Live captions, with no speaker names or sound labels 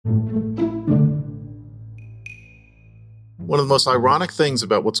One of the most ironic things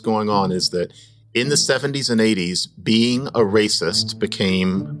about what's going on is that in the 70s and 80s, being a racist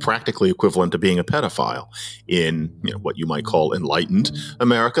became practically equivalent to being a pedophile in what you might call enlightened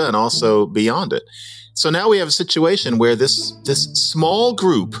America and also beyond it. So now we have a situation where this small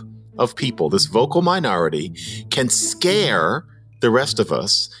group of people, this vocal minority, can scare the rest of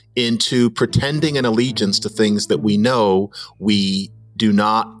us into pretending an allegiance to things that we know we do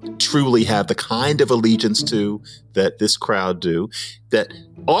not truly have the kind of allegiance to that this crowd do, that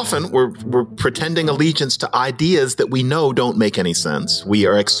often we're pretending allegiance to ideas that we know don't make any sense. We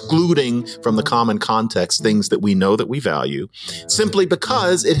are excluding from the common context things that we know that we value simply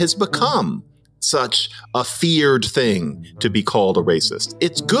because it has become such a feared thing to be called a racist.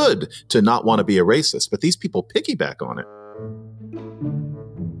 It's good to not want to be a racist, but these people piggyback on it.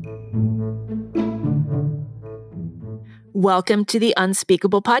 Welcome to the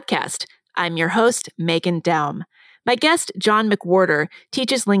Unspeakable podcast. I'm your host, Meghan. My guest, John McWhorter,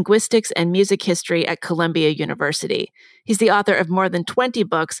 teaches linguistics and music history at Columbia University. He's the author of more than 20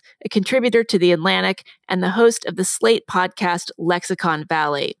 books, a contributor to The Atlantic, and the host of the Slate podcast, Lexicon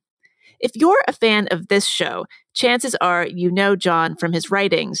Valley. If you're a fan of this show, chances are you know John from his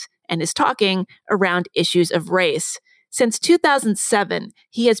writings and his talking around issues of race. Since 2007,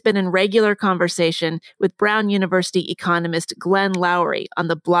 he has been in regular conversation with Brown University economist Glenn Loury on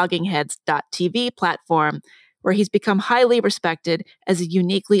the Bloggingheads.tv platform, where he's become highly respected as a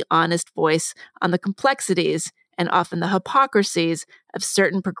uniquely honest voice on the complexities and often the hypocrisies of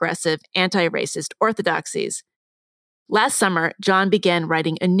certain progressive anti-racist orthodoxies. Last summer, John began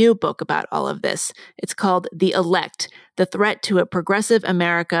writing a new book about all of this. It's called The Elect, The Threat to a Progressive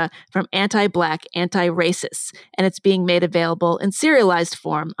America from Anti-Black Antiracists, and it's being made available in serialized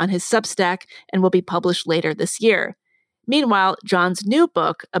form on his Substack and will be published later this year. Meanwhile, John's new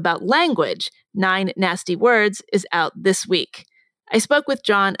book about language, 9 Nasty Words, is out this week. I spoke with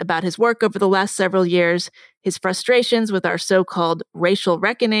John about his work over the last several years, his frustrations with our so-called racial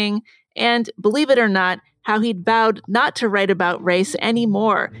reckoning, and, believe it or not, how he'd vowed not to write about race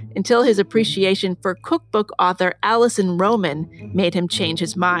anymore until his appreciation for cookbook author Alison Roman made him change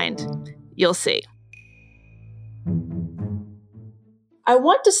his mind. You'll see. I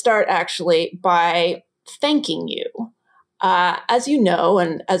want to start actually by thanking you. As you know,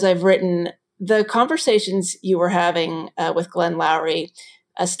 and as I've written, the conversations you were having with Glenn Loury,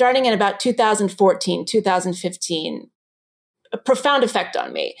 starting in about 2014, 2015, a profound effect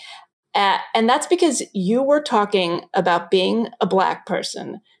on me. And that's because you were talking about being a Black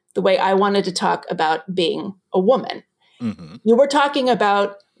person the way I wanted to talk about being a woman. Mm-hmm. You were talking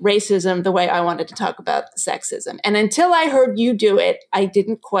about racism the way I wanted to talk about sexism. And until I heard you do it, I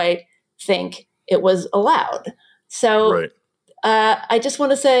didn't quite think it was allowed. So right. I just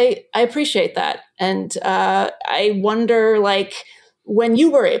want to say I appreciate that. And I wonder, when you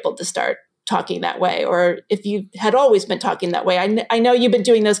were able to start talking that way, or if you had always been talking that way. I know you've been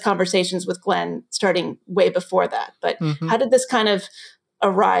doing those conversations with Glenn starting way before that, but How did this kind of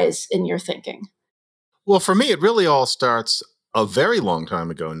arise in your thinking? Well, for me, it really all starts a very long time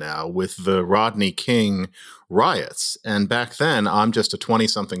ago now with the Rodney King riots. And back then, I'm just a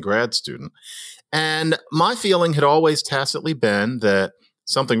 20-something grad student. And my feeling had always tacitly been that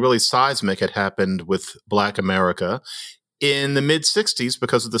something really seismic had happened with Black America in the mid-'60s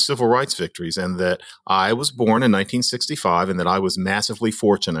because of the civil rights victories, and that I was born in 1965 and that I was massively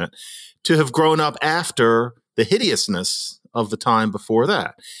fortunate to have grown up after the hideousness of the time before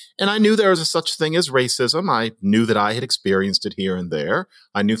that. And I knew there was a such thing as racism. I knew that I had experienced it here and there.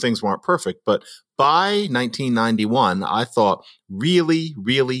 I knew things weren't perfect. But by 1991, I thought really,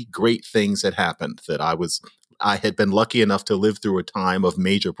 really great things had happened, that I had been lucky enough to live through a time of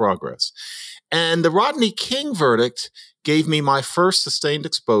major progress. And the Rodney King verdict gave me my first sustained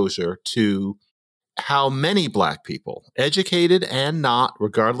exposure to how many Black people, educated and not,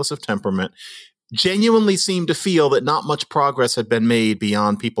 regardless of temperament, genuinely seemed to feel that not much progress had been made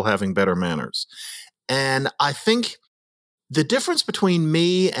beyond people having better manners. And I think the difference between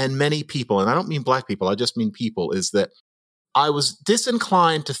me and many people, and I don't mean Black people, I just mean people, is that I was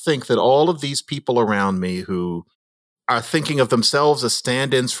disinclined to think that all of these people around me who are thinking of themselves as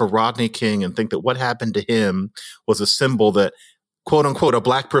stand-ins for Rodney King and think that what happened to him was a symbol that, quote unquote, a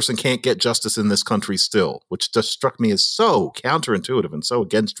Black person can't get justice in this country still, which just struck me as so counterintuitive and so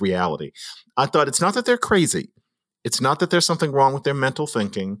against reality. I thought, it's not that they're crazy. It's not that there's something wrong with their mental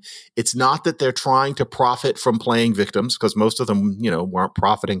thinking. It's not that they're trying to profit from playing victims, because most of them, weren't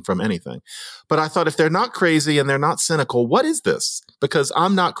profiting from anything. But I thought, if they're not crazy and they're not cynical, what is this? Because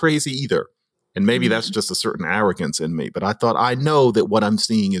I'm not crazy either. And maybe that's just a certain arrogance in me. But I thought, I know that what I'm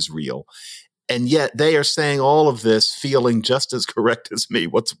seeing is real. And yet they are saying all of this feeling just as correct as me.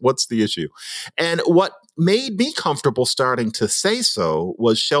 What's the issue? And what made me comfortable starting to say so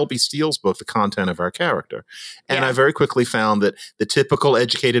was Shelby Steele's book, The Content of Our Character. And I very quickly found that the typical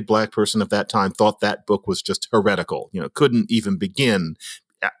educated Black person of that time thought that book was just heretical, couldn't even begin.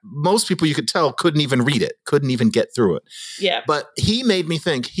 Most people, you could tell, couldn't even read it, couldn't even get through it. Yeah. But he made me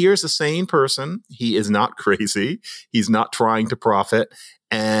think, here's a sane person. He is not crazy. He's not trying to profit.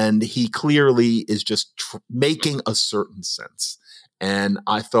 And he clearly is just making a certain sense. And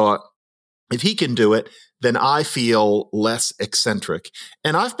I thought, if he can do it, then I feel less eccentric.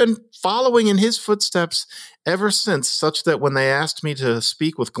 And I've been following in his footsteps ever since, such that when they asked me to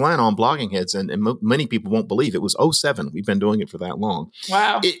speak with Glenn on Bloggingheads, and many people won't believe it was 2007. We've been doing it for that long.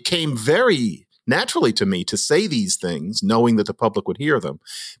 Wow. It came very naturally to me to say these things, knowing that the public would hear them,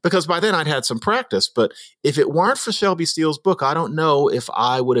 because by then I'd had some practice. But if it weren't for Shelby Steele's book, I don't know if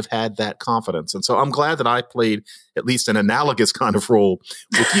I would have had that confidence. And so I'm glad that I played at least an analogous kind of role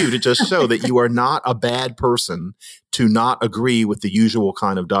with you to just show that you are not a bad person to not agree with the usual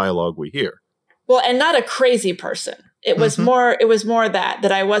kind of dialogue we hear. Well, and not a crazy person. It was more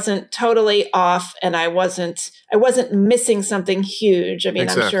that I wasn't totally off, and I wasn't missing something huge. I mean,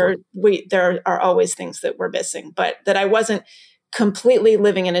 exactly. I'm sure there are always things that we're missing, but that I wasn't completely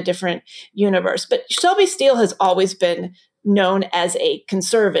living in a different universe. But Shelby Steele has always been known as a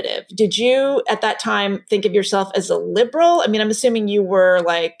conservative. Did you at that time think of yourself as a liberal? I mean, I'm assuming you were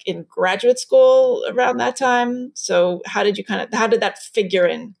like in graduate school around that time. So how did that figure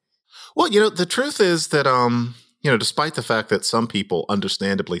in? Well, the truth is that, despite the fact that some people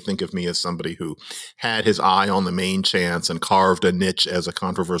understandably think of me as somebody who had his eye on the main chance and carved a niche as a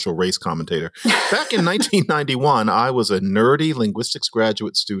controversial race commentator, back in 1991, I was a nerdy linguistics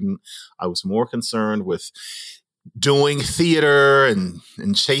graduate student. I was more concerned with doing theater and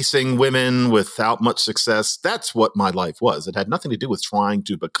chasing women without much success. That's what my life was. It had nothing to do with trying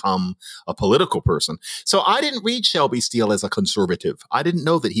to become a political person. So I didn't read Shelby Steele as a conservative. I didn't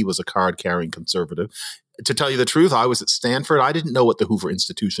know that he was a card-carrying conservative. To tell you the truth, I was at Stanford. I didn't know what the Hoover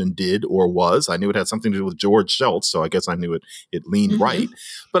Institution did or was. I knew it had something to do with George Shultz, so I guess I knew it leaned right.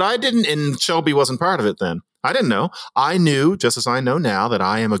 But I didn't, and Shelby wasn't part of it then. I didn't know. I knew, just as I know now, that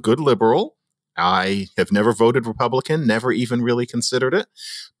I am a good liberal. I have never voted Republican, never even really considered it.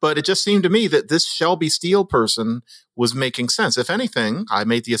 But it just seemed to me that this Shelby Steele person was making sense. If anything, I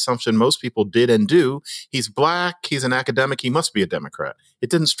made the assumption most people did and do. He's Black, he's an academic, he must be a Democrat. It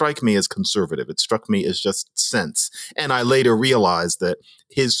didn't strike me as conservative. It struck me as just sense. And I later realized that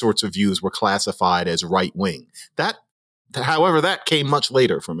his sorts of views were classified as right-wing. However, that came much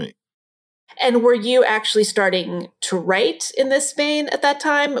later for me. And were you actually starting to write in this vein at that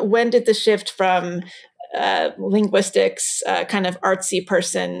time? When did the shift from linguistics, kind of artsy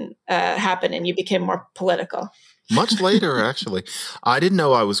person happen and you became more political? Much later, actually. I didn't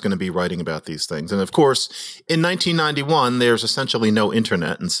know I was going to be writing about these things. And of course, in 1991, there's essentially no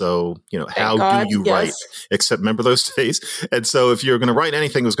internet. And so, how do you write? Except remember those days? And so if you're going to write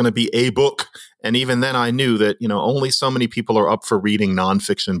anything, it was going to be a book. And even then I knew that, only so many people are up for reading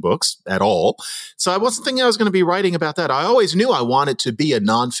nonfiction books at all. So I wasn't thinking I was going to be writing about that. I always knew I wanted to be a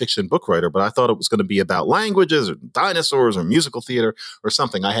nonfiction book writer, but I thought it was going to be about languages or dinosaurs or musical theater or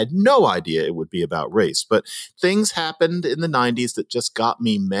something. I had no idea it would be about race. But things happened in the 90s that just got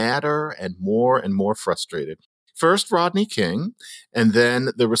me madder and more frustrated. First, Rodney King, and then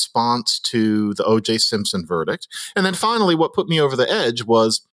the response to the O.J. Simpson verdict. And then finally, what put me over the edge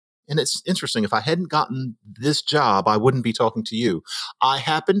was, and it's interesting, if I hadn't gotten this job, I wouldn't be talking to you. I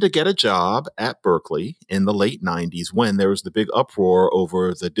happened to get a job at Berkeley in the late 90s when there was the big uproar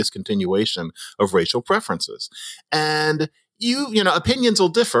over the discontinuation of racial preferences. And opinions will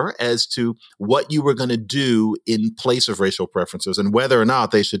differ as to what you were going to do in place of racial preferences and whether or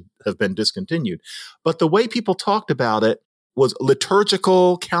not they should have been discontinued. But the way people talked about it was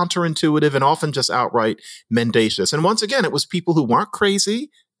liturgical, counterintuitive, and often just outright mendacious. And once again, it was people who weren't crazy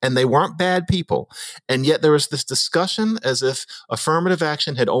and they weren't bad people. And yet there was this discussion as if affirmative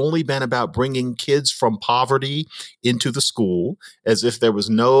action had only been about bringing kids from poverty into the school, as if there was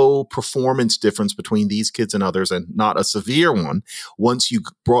no performance difference between these kids and others, and not a severe one once you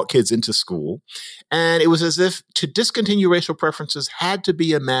brought kids into school. And it was as if to discontinue racial preferences had to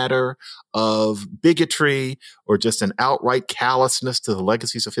be a matter of bigotry or just an outright callousness to the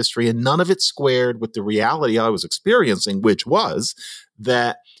legacies of history. And none of it squared with the reality I was experiencing, which was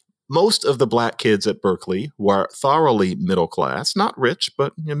that most of the Black kids at Berkeley were thoroughly middle class, not rich,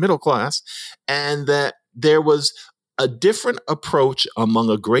 but middle class, and that there was a different approach among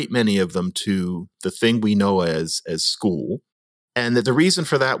a great many of them to the thing we know as school. And that the reason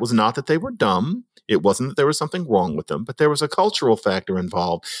for that was not that they were dumb. It wasn't that there was something wrong with them, but there was a cultural factor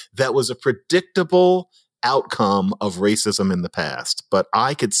involved that was a predictable outcome of racism in the past. But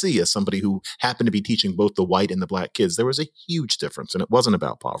I could see, as somebody who happened to be teaching both the white and the black kids, there was a huge difference, and it wasn't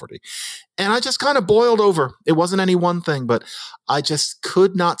about poverty. And I just kind of boiled over. It wasn't any one thing, but I just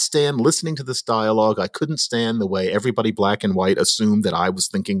could not stand listening to this dialogue. I couldn't stand the way everybody black and white assumed that I was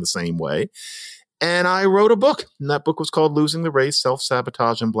thinking the same way. And I wrote a book, and that book was called Losing the Race,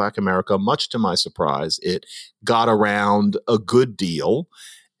 Self-Sabotage in Black America. Much to my surprise, it got around a good deal,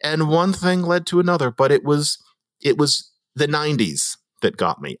 and one thing led to another. But it was the 90s that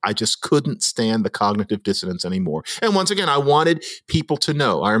got me. I just couldn't stand the cognitive dissonance anymore. And once again, I wanted people to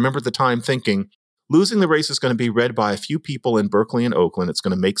know. I remember at the time thinking, Losing the Race is going to be read by a few people in Berkeley and Oakland. It's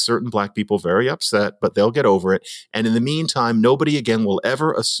going to make certain black people very upset, but they'll get over it. And in the meantime, nobody again will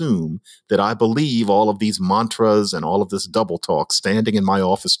ever assume that I believe all of these mantras and all of this double talk standing in my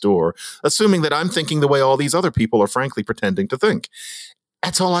office door, assuming that I'm thinking the way all these other people are frankly pretending to think.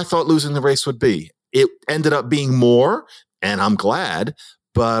 That's all I thought Losing the Race would be. It ended up being more, and I'm glad,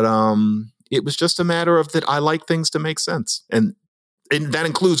 but it was just a matter of that I like things to make sense. And that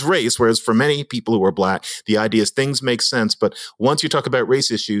includes race, whereas for many people who are black, the idea is things make sense. But once you talk about race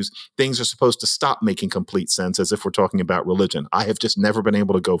issues, things are supposed to stop making complete sense, as if we're talking about religion. I have just never been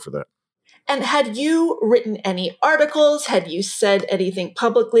able to go for that. And had you written any articles? Had you said anything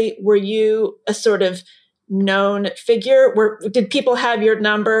publicly? Were you a sort of known figure? Did people have your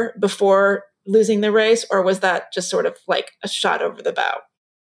number before Losing the Race, or was that just sort of like a shot over the bow?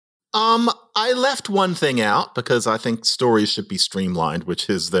 I left one thing out because I think stories should be streamlined, which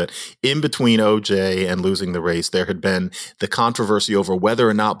is that in between OJ and Losing the Race, there had been the controversy over whether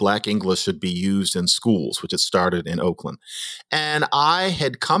or not Black English should be used in schools, which had started in Oakland. And I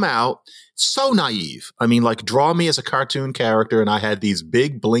had come out so naive. I mean, like, draw me as a cartoon character, and I had these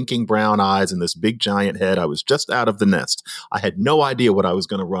big blinking brown eyes and this big giant head. I was just out of the nest. I had no idea what I was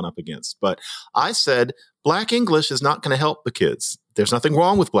going to run up against. But I said, Black English is not going to help the kids. There's nothing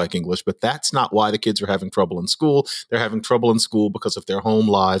wrong with Black English, but that's not why the kids are having trouble in school. They're having trouble in school because of their home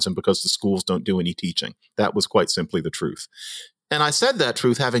lives and because the schools don't do any teaching. That was quite simply the truth. And I said that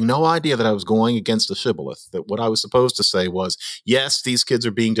truth having no idea that I was going against a shibboleth, that what I was supposed to say was, yes, these kids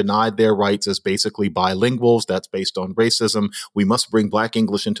are being denied their rights as basically bilinguals. That's based on racism. We must bring Black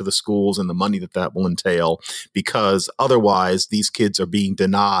English into the schools and the money that will entail, because otherwise these kids are being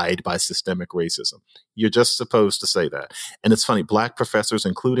denied by systemic racism. You're just supposed to say that. And it's funny, Black professors,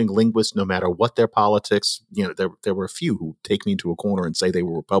 including linguists, no matter what their politics, there were a few who take me into a corner and say they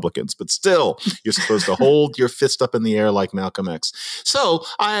were Republicans, but still, you're supposed to hold your fist up in the air like Malcolm X. So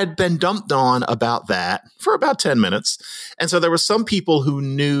I had been dumped on about that for about 10 minutes. And so there were some people who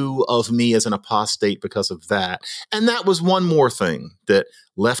knew of me as an apostate because of that. And that was one more thing that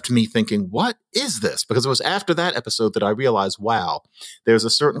left me thinking, what is this? Because it was after that episode that I realized, wow, there's a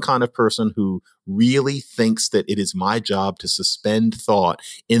certain kind of person who really thinks that it is my job to suspend thought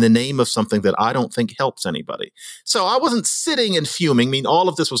in the name of something that I don't think helps anybody. So I wasn't sitting and fuming. I mean, all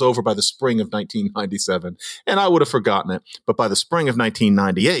of this was over by the spring of 1997, and I would have forgotten it. But by the spring of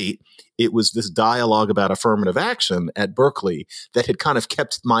 1998, it was this dialogue about affirmative action at Berkeley that had kind of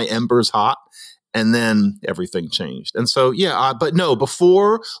kept my embers hot. And then everything changed. And so, but no,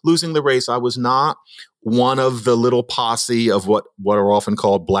 before Losing the Race, I was not one of the little posse of what are often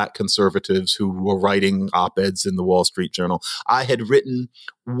called Black conservatives who were writing op-eds in the Wall Street Journal. I had written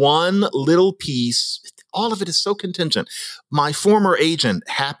one little piece. All of it is so contingent. My former agent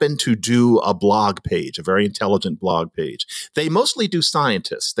happened to do a blog page, a very intelligent blog page. They mostly do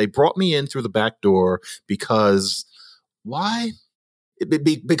scientists. They brought me in through the back door because why?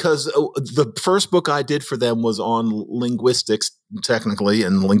 Because the first book I did for them was on linguistics, technically,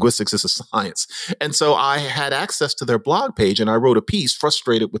 and linguistics is a science. And so I had access to their blog page, and I wrote a piece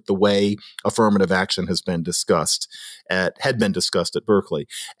frustrated with the way affirmative action had been discussed at Berkeley.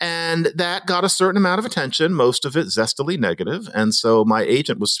 And that got a certain amount of attention, most of it zestily negative. And so my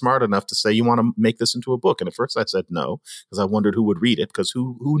agent was smart enough to say, you want to make this into a book? And at first I said no, because I wondered who would read it, because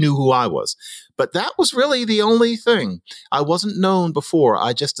who knew who I was? But that was really the only thing. I wasn't known before.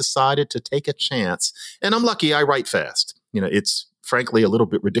 I just decided to take a chance. And I'm lucky I write fast. It's frankly a little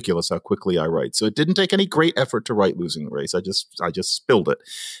bit ridiculous how quickly I write. So it didn't take any great effort to write Losing the Race. I just spilled it.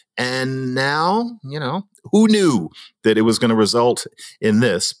 And now, who knew that it was going to result in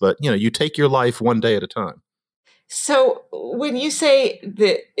this? But, you take your life one day at a time. So when you say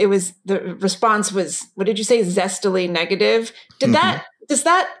that the response was, what did you say, zestily negative? Does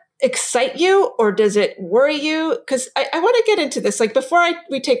that excite you or does it worry you? Because I want to get into this. Like before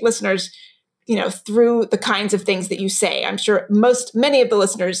we take listeners, through the kinds of things that you say. I'm sure many of the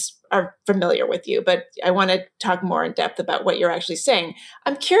listeners are familiar with you, but I want to talk more in depth about what you're actually saying.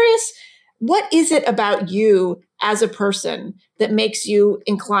 I'm curious, what is it about you as a person that makes you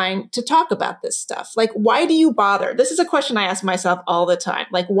inclined to talk about this stuff? Like, why do you bother? This is a question I ask myself all the time.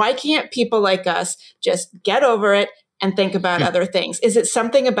 Like, why can't people like us just get over it and think about other things? Is it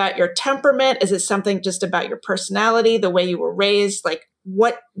something about your temperament? Is it something just about your personality, the way you were raised? Like,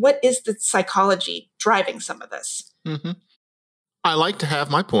 what is the psychology driving some of this? Mm-hmm. I like to have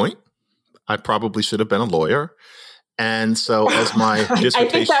my point. I probably should have been a lawyer. And so as my dissertation... I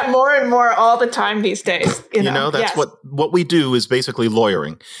think that more and more all the time these days. That's what we do is basically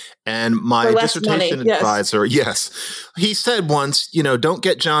lawyering. And my dissertation advisor, he said once, don't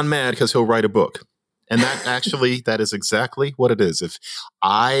get John mad because he'll write a book. And that is exactly what it is. If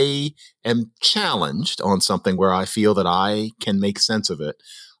I am challenged on something where I feel that I can make sense of it,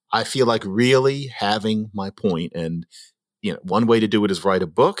 I feel like really having my point. And, one way to do it is write a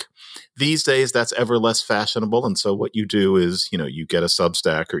book. These days, that's ever less fashionable. And so what you do is, you get a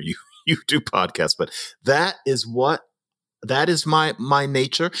Substack or you do podcasts. But that is my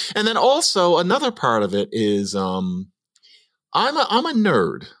nature. And then also another part of it is I'm a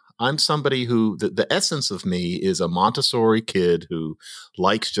nerd. I'm somebody who, the essence of me is a Montessori kid who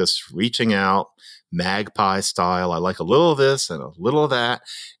likes just reaching out, magpie style. I like a little of this and a little of that.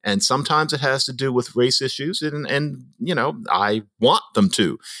 And sometimes it has to do with race issues. And I want them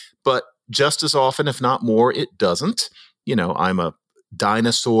to. But just as often, if not more, it doesn't. I'm a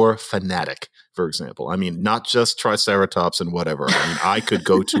dinosaur fanatic, for example. I mean, not just Triceratops and whatever. I mean, I could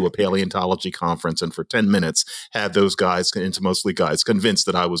go to a paleontology conference and for 10 minutes have those guys, into mostly guys, convinced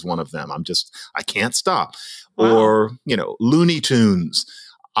that I was one of them. I can't stop. Wow. Or, Looney Tunes.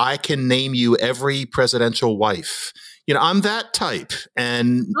 I can name you every presidential wife. I'm that type.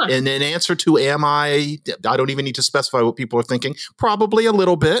 And in answer to I don't even need to specify what people are thinking. Probably a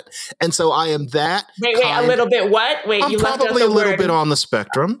little bit. And so I am that. Wait, a little bit what? Wait, I'm you left probably out the a little word. bit on the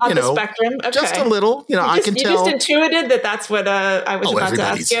spectrum. On the spectrum? Okay. Just a little. I can tell. You just intuited that that's what I was about to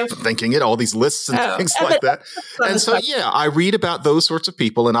ask you? Everybody's thinking it, all these lists and things like that. And so, I read about those sorts of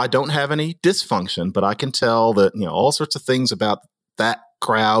people and I don't have any dysfunction, but I can tell that, all sorts of things about that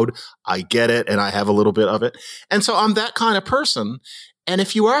crowd. I get it. And I have a little bit of it. And so I'm that kind of person. And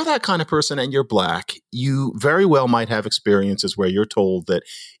if you are that kind of person and you're Black, you very well might have experiences where you're told that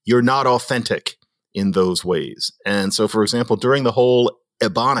you're not authentic in those ways. And so, for example, during the whole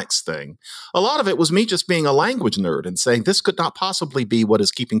Ebonics thing, a lot of it was me just being a language nerd and saying this could not possibly be what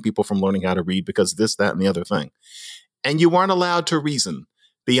is keeping people from learning how to read because this, that, and the other thing. And you weren't allowed to reason.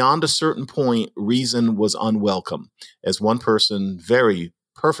 Beyond a certain point, reason was unwelcome. As one person very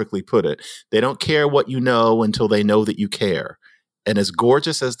perfectly put it, they don't care what you know until they know that you care. And as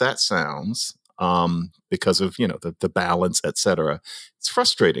gorgeous as that sounds, because of, the balance, et cetera, it's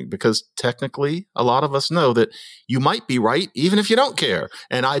frustrating because technically a lot of us know that you might be right, even if you don't care.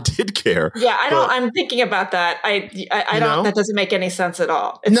 And I did care. Yeah, I'm thinking about that. I don't, that doesn't make any sense at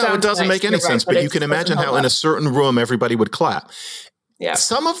all. It doesn't make any sense, but you can imagine how in a certain room, everybody would clap. Yeah.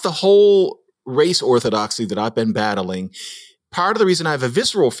 Some of the whole race orthodoxy that I've been battling, part of the reason I have a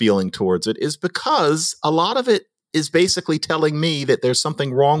visceral feeling towards it is because a lot of it is basically telling me that there's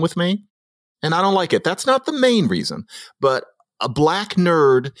something wrong with me and I don't like it. That's not the main reason, but a Black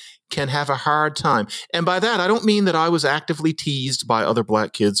nerd can have a hard time. And by that, I don't mean that I was actively teased by other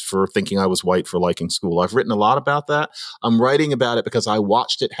Black kids for thinking I was white for liking school. I've written a lot about that. I'm writing about it because I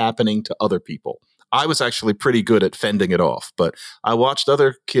watched it happening to other people. I was actually pretty good at fending it off, but I watched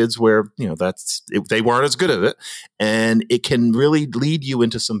other kids where, they weren't as good at it, and it can really lead you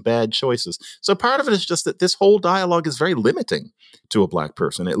into some bad choices. So part of it is just that this whole dialogue is very limiting to a Black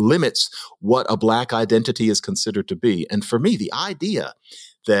person. It limits what a Black identity is considered to be. And for me, the idea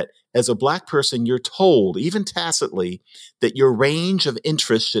that as a Black person, you're told, even tacitly, that your range of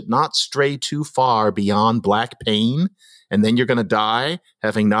interest should not stray too far beyond Black pain, and then you're going to die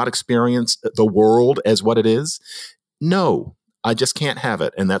having not experienced the world as what it is. No, I just can't have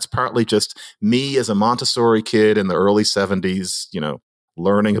it. And that's partly just me as a Montessori kid in the early 70s,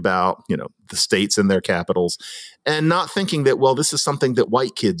 learning about, the states and their capitals and not thinking that, well, this is something that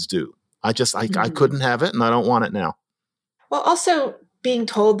white kids do. I couldn't have it and I don't want it now. Well, also being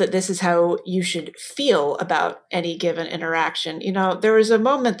told that this is how you should feel about any given interaction. There was a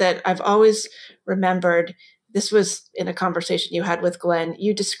moment that I've always remembered. This was in a conversation you had with Glenn.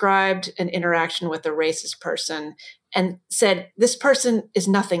 You described an interaction with a racist person and said, this person is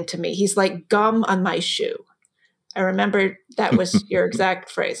nothing to me. He's like gum on my shoe. I remember that was your exact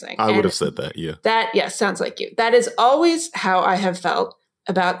phrasing. I would have said that, yeah. That, yes, sounds like you. That is always how I have felt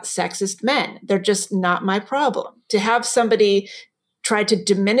about sexist men. They're just not my problem. To have somebody try to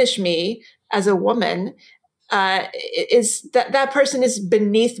diminish me as a woman is that person is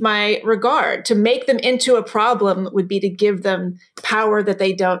beneath my regard. To make them into a problem would be to give them power that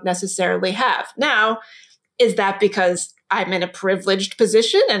they don't necessarily have. Now, is that because I'm in a privileged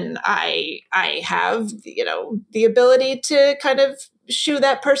position and I have, the ability to kind of shoo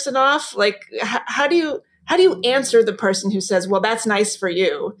that person off? Like, how do you answer the person who says, well, that's nice for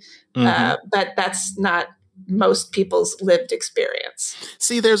you, but that's not most people's lived experience?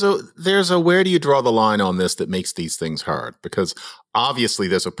 See, there's a where do you draw the line on this that makes these things hard? Because obviously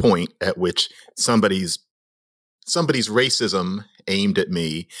there's a point at which somebody's racism aimed at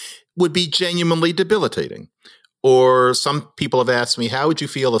me would be genuinely debilitating. Or some people have asked me, how would you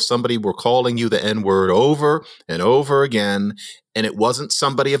feel if somebody were calling you the N-word over and over again, and it wasn't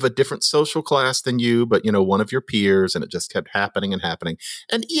somebody of a different social class than you, but, one of your peers, and it just kept happening and happening?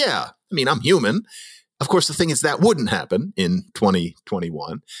 And yeah, I mean, I'm human. Of course, the thing is that wouldn't happen in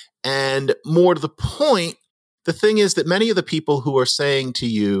 2021. And more to the point, the thing is that many of the people who are saying to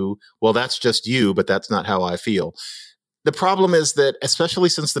you, well, that's just you, but that's not how I feel. The problem is that, especially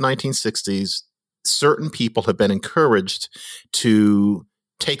since the 1960s, certain people have been encouraged to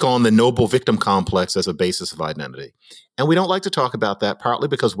take on the noble victim complex as a basis of identity. And we don't like to talk about that, partly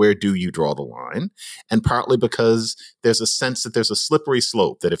because where do you draw the line? And partly because there's a sense that there's a slippery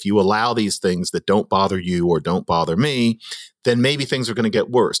slope, that if you allow these things that don't bother you or don't bother me, then maybe things are going to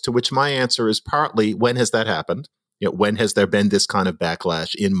get worse. To which my answer is partly, when has that happened? When has there been this kind of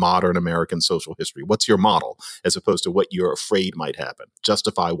backlash in modern American social history? What's your model, as opposed to what you're afraid might happen?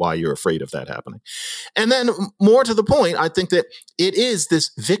 Justify why you're afraid of that happening. And then more to the point, I think that it is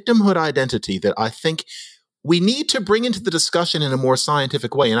this victimhood identity that I think we need to bring into the discussion in a more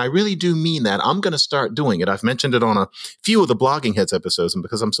scientific way. And I really do mean that. I'm going to start doing it. I've mentioned it on a few of the Bloggingheads episodes, and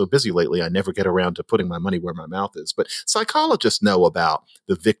because I'm so busy lately, I never get around to putting my money where my mouth is. But psychologists know about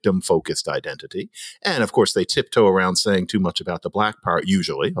the victim-focused identity. And of course, they tiptoe around saying too much about the Black part,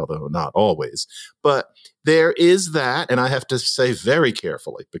 usually, although not always. But there is that, and I have to say very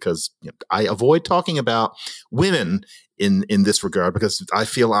carefully, because I avoid talking about women in this regard, because I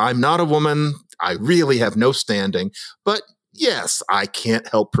feel I'm not a woman. I really have no standing. But yes, I can't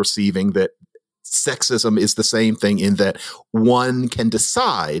help perceiving that sexism is the same thing, in that one can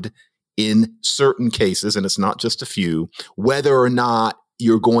decide in certain cases, and it's not just a few, whether or not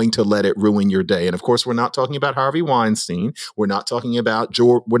you're going to let it ruin your day. And of course, we're not talking about Harvey Weinstein. We're not talking about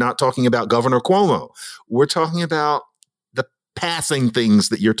We're not talking about Governor Cuomo. We're talking about the passing things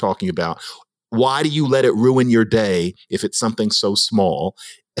that you're talking about. Why do you let it ruin your day if it's something so small,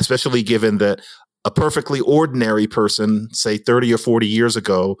 especially given that a perfectly ordinary person, say 30 or 40 years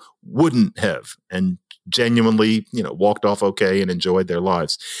ago, wouldn't have, and genuinely, walked off okay and enjoyed their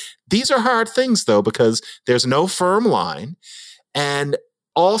lives? These are hard things, though, because there's no firm line. And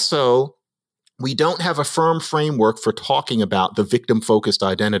also, we don't have a firm framework for talking about the victim-focused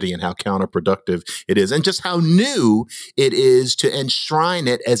identity and how counterproductive it is, and just how new it is to enshrine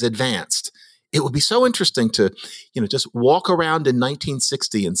it as advanced. It would be so interesting to, just walk around in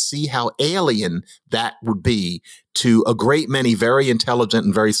 1960 and see how alien that would be to a great many very intelligent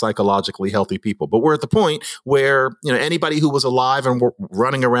and very psychologically healthy people. But we're at the point where, anybody who was alive and were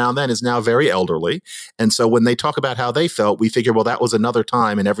running around then is now very elderly. And so when they talk about how they felt, we figure, well, that was another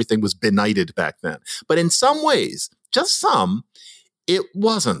time and everything was benighted back then. But in some ways, just some, it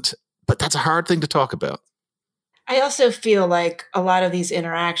wasn't. But that's a hard thing to talk about. I also feel like a lot of these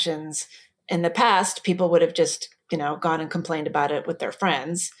interactions in the past, people would have just, gone and complained about it with their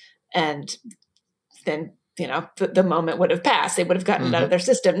friends. And then, the moment would have passed. They would have gotten it out of their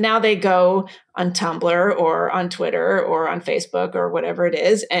system. Now they go on Tumblr or on Twitter or on Facebook or whatever it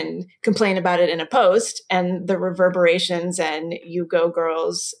is and complain about it in a post. And the reverberations and you go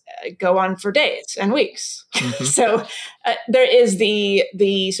girls go on for days and weeks. So there is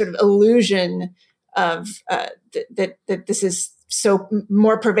the sort of illusion of that this is so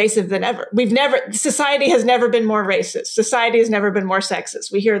more pervasive than ever. Society has never been more racist. Society has never been more sexist.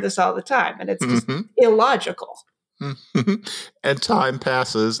 We hear this all the time, and it's just illogical. And time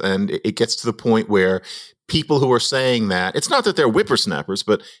passes, and it gets to the point where people who are saying that, it's not that they're whippersnappers,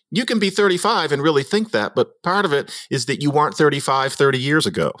 but you can be 35 and really think that, but part of it is that you weren't 35 30 years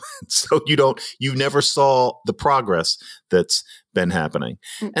ago. So you never saw the progress that's been happening.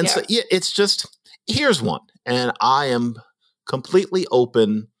 And so it's just, here's one, and I am completely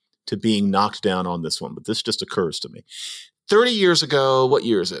open to being knocked down on this one, but this just occurs to me. 30 years ago, what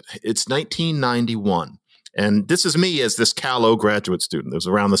year is it? It's 1991. And this is me as this callow graduate student. It was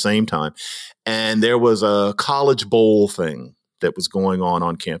around the same time. And there was a college bowl thing that was going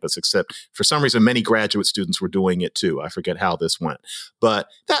on campus, except for some reason, many graduate students were doing it too. I forget how this went, but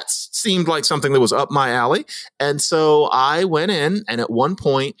that seemed like something that was up my alley. And so I went in, and at one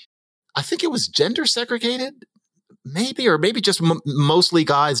point, I think it was gender segregated, maybe just mostly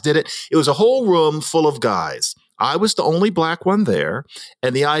guys did it. It was a whole room full of guys. I was the only black one there,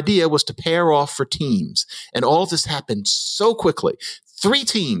 and the idea was to pair off for teams. And all of this happened so quickly. 3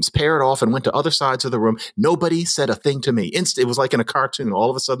 teams paired off and went to other sides of the room. Nobody said a thing to me. It was like in a cartoon. All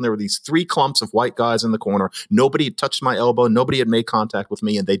of a sudden, there were these 3 clumps of white guys in the corner. Nobody had touched my elbow. Nobody had made contact with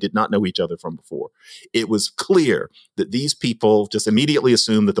me, and they did not know each other from before. It was clear that these people just immediately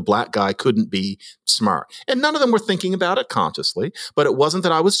assumed that the black guy couldn't be smart. And none of them were thinking about it consciously, but it wasn't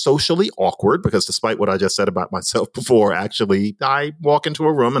that I was socially awkward, because despite what I just said about myself before, actually, I walk into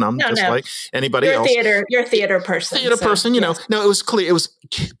a room and I'm like anybody else. You're a theater person. You know. No, it was clear. It was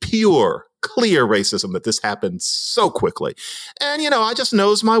pure, clear racism that this happened so quickly. And, I just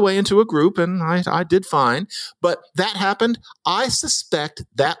nosed my way into a group, and I did fine. But that happened. I suspect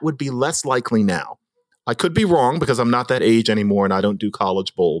that would be less likely now. I could be wrong, because I'm not that age anymore and I don't do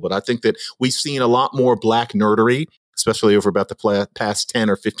college bowl. But I think that we've seen a lot more black nerdery, especially over about the past 10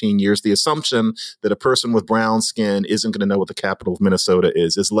 or 15 years. The assumption that a person with brown skin isn't going to know what the capital of Minnesota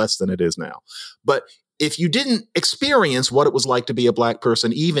is less than it is now. But if you didn't experience what it was like to be a black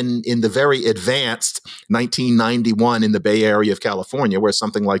person, even in the very advanced 1991 in the Bay Area of California, where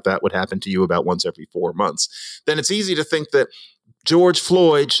something like that would happen to you about once every 4 months, then it's easy to think that George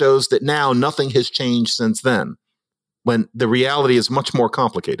Floyd shows that now nothing has changed since then, when the reality is much more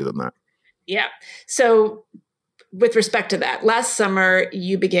complicated than that. Yeah. So with respect to that, last summer,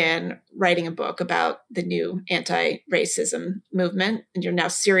 you began writing a book about the new anti-racism movement, and you're now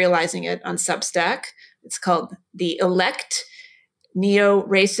serializing it on Substack. It's called The Elect,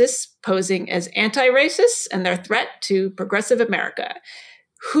 Neo-Racists Posing as Anti-Racists and Their Threat to Progressive America.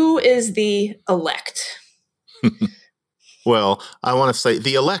 Who is the elect? Well, I want to say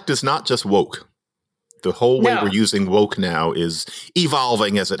the elect is not just woke. The whole way we're using woke now is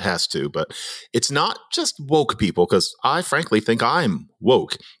evolving as it has to, but it's not just woke people, because I frankly think I'm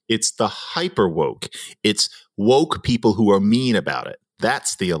woke. It's the hyper woke. It's woke people who are mean about it.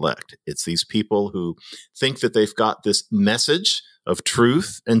 That's the elect. It's these people who think that they've got this message of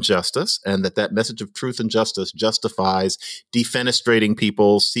truth and justice, and that message of truth and justice justifies defenestrating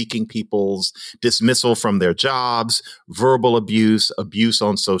people, seeking people's dismissal from their jobs, verbal abuse, abuse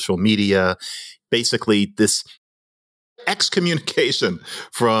on social media, basically this excommunication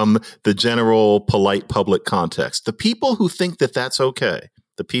from the general polite public context. The people who think that that's okay,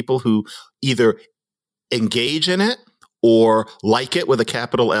 the people who either engage in it or like it with a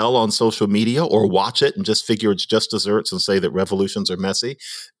capital L on social media, or watch it and just figure it's just desserts and say that revolutions are messy,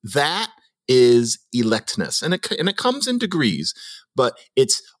 that is electness. And it comes in degrees, but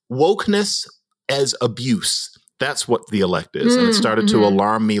it's wokeness as abuse. That's what the elect is. And it started to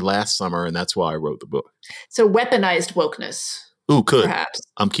alarm me last summer, and that's why I wrote the book. So weaponized wokeness. Ooh, good. Perhaps.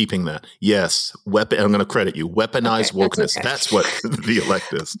 I'm keeping that. Yes. I'm going to credit you. Weaponized wokeness. That's what the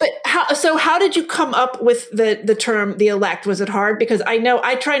elect is. But how did you come up with the term the elect? Was it hard? Because I know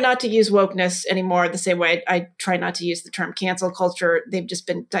I try not to use wokeness anymore the same way I try not to use the term cancel culture. They've just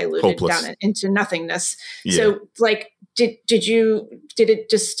been diluted down into nothingness. Yeah. So did it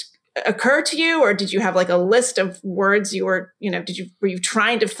just occur to you, or did you have like a list of words were you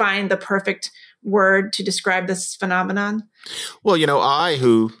trying to find the perfect word to describe this phenomenon? Well, I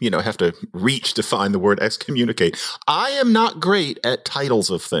who, have to reach to find the word excommunicate, I am not great at titles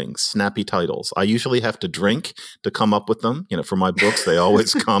of things, snappy titles. I usually have to drink to come up with them. For my books, they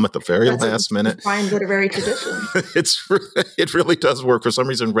always come at the very last minute. Fine literary tradition. It really does work. For some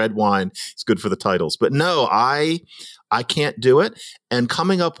reason, red wine is good for the titles. But no, I can't do it. And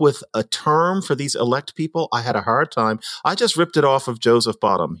coming up with a term for these elect people, I had a hard time. I just ripped it off of Joseph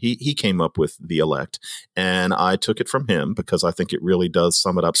Bottom. He came up with the elect, and I took it from him because I think it really does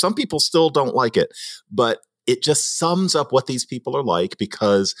sum it up. Some people still don't like it, but it just sums up what these people are like,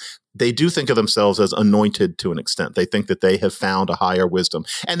 because they do think of themselves as anointed to an extent. They think that they have found a higher wisdom,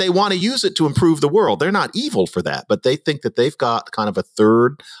 and they want to use it to improve the world. They're not evil for that, but they think that they've got kind of a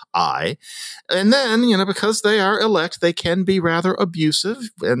third eye. And then, because they are elect, they can be rather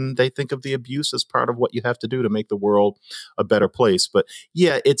abusive, and they think of the abuse as part of what you have to do to make the world a better place. But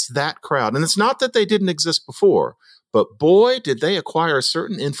yeah, it's that crowd. And it's not that they didn't exist before, but boy, did they acquire a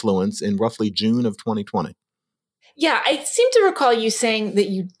certain influence in roughly June of 2020. Yeah, I seem to recall you saying that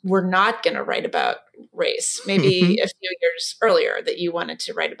you were not going to write about race, maybe a few years earlier, that you wanted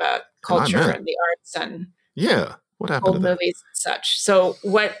to write about culture and the arts and Yeah. What happened old to that? movies and such. So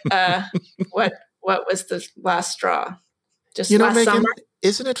what was the last straw? Just last Meghan, summer?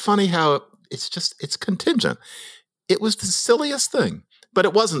 isn't it funny how it's contingent? It was the silliest thing, but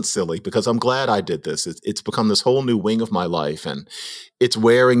it wasn't silly because I'm glad I did this. It's become this whole new wing of my life and it's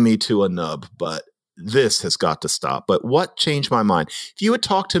wearing me to a nub, but this has got to stop. But what changed my mind? If you had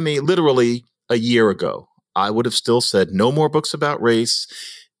talked to me literally a year ago, I would have still said no more books about race.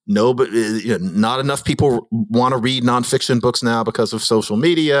 No, but not enough people want to read nonfiction books now because of social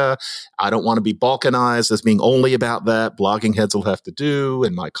media. I don't want to be balkanized as being only about that. Bloggingheads will have to do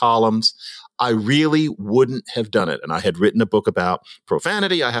in my columns. I really wouldn't have done it. And I had written a book about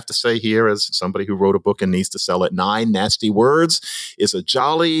profanity. I have to say here, as somebody who wrote a book and needs to sell it, 9 Nasty Words is a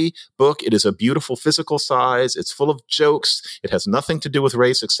jolly book. It is a beautiful physical size. It's full of jokes. It has nothing to do with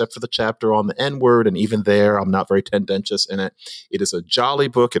race except for the chapter on the N-word. And even there, I'm not very tendentious in it. It is a jolly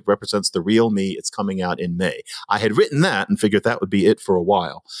book. It represents the real me. It's coming out in May. I had written that and figured that would be it for a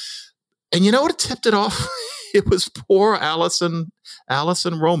while. And you know what tipped it off? It was poor Alison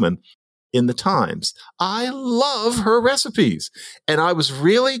Roman in the Times. I love her recipes. And I was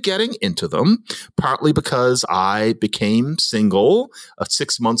really getting into them, partly because I became single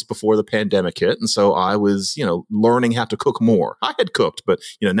 6 months before the pandemic hit. And so I was, learning how to cook more. I had cooked, but,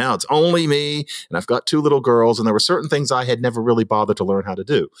 now it's only me and I've got 2 little girls. And there were certain things I had never really bothered to learn how to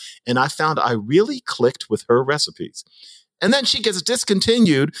do. And I found I really clicked with her recipes. And then she gets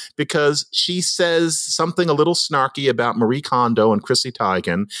discontinued because she says something a little snarky about Marie Kondo and Chrissy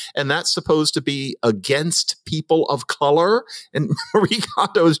Teigen, and that's supposed to be against people of color. And Marie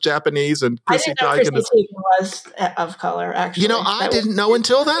Kondo is Japanese, and Chrissy Teigen is. Chrissy Teigen was of color, actually. I didn't know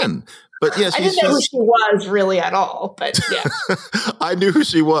until then. But yes, I didn't know who she was really at all, but yeah. I knew who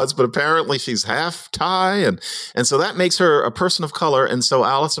she was, but apparently she's half Thai. And so that makes her a person of color. And so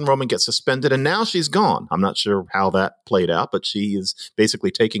Alison Roman gets suspended and now she's gone. I'm not sure how that played out, but she is basically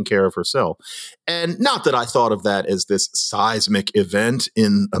taking care of herself. And not that I thought of that as this seismic event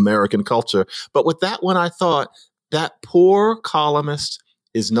in American culture, but with that one, I thought that poor columnist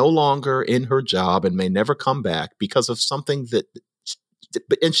is no longer in her job and may never come back because of something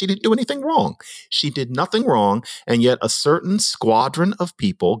and she didn't do anything wrong. She did nothing wrong. And yet a certain squadron of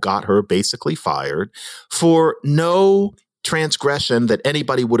people got her basically fired for no transgression that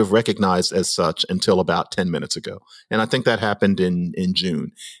anybody would have recognized as such until about 10 minutes ago. And I think that happened in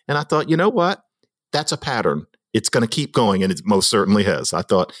June. And I thought, you know what? That's a pattern. It's going to keep going. And it most certainly has. I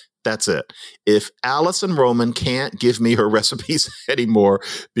thought, that's it. If Alison Roman can't give me her recipes anymore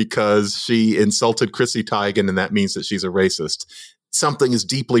because she insulted Chrissy Teigen and that means that she's a racist, something is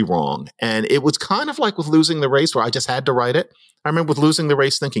deeply wrong. And it was kind of like with Losing the Race where I just had to write it. I remember with Losing the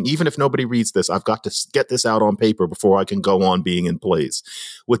Race thinking, even if nobody reads this, I've got to get this out on paper before I can go on being in plays.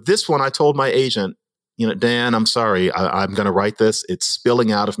 With this one, I told my agent, Dan, I'm sorry, I'm going to write this. It's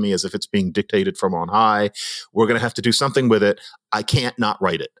spilling out of me as if it's being dictated from on high. We're going to have to do something with it. I can't not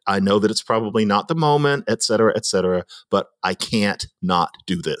write it. I know that it's probably not the moment, et cetera, but I can't not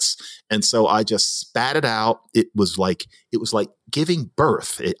do this. And so I just spat it out. It was like giving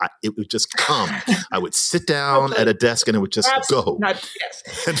birth. It would just come. I would sit down at a desk and it would just go.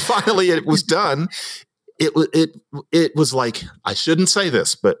 And finally it was done. It was like, I shouldn't say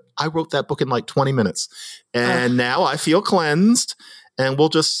this, but I wrote that book in like 20 minutes. And now I feel cleansed and we'll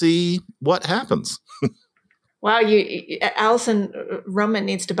just see what happens. Wow, Alison Roman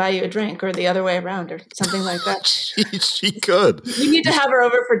needs to buy you a drink or the other way around or something like that. she could. You need to have her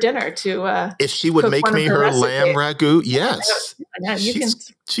over for dinner to if she would make me her lamb ragu, yes.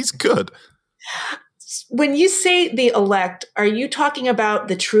 She's good. When you say the elect, are you talking about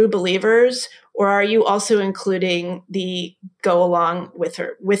the true believers? Or are you also including the go along with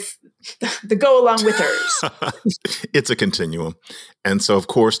hers? It's a continuum. And so, of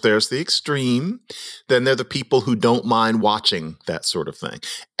course, there's the extreme. Then there are the people who don't mind watching that sort of thing.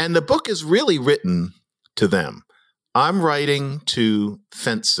 And the book is really written to them. I'm writing to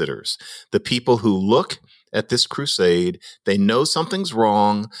fence sitters, the people who look at this crusade. They know something's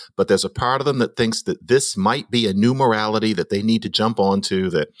wrong, but there's a part of them that thinks that this might be a new morality that they need to jump onto,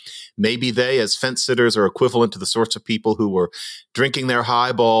 that maybe they, as fence sitters, are equivalent to the sorts of people who were drinking their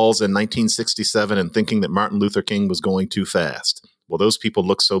highballs in 1967 and thinking that Martin Luther King was going too fast. Well, those people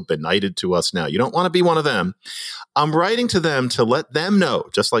look so benighted to us now. You don't want to be one of them. I'm writing to them to let them know,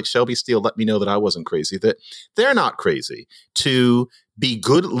 just like Shelby Steele let me know that I wasn't crazy, that they're not crazy, to be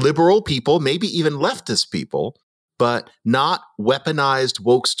good liberal people, maybe even leftist people, but not weaponized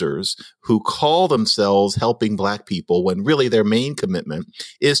wokesters who call themselves helping Black people when really their main commitment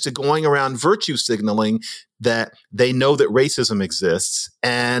is to going around virtue signaling that they know that racism exists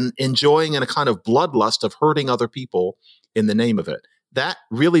and enjoying in a kind of bloodlust of hurting other people in the name of it. That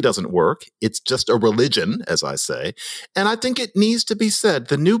really doesn't work. It's just a religion, as I say. And I think it needs to be said.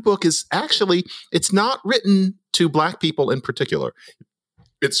 The new book is actually, it's not written to Black people in particular.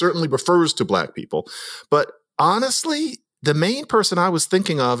 It certainly refers to Black people. But honestly, the main person I was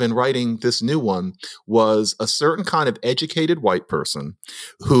thinking of in writing this new one was a certain kind of educated white person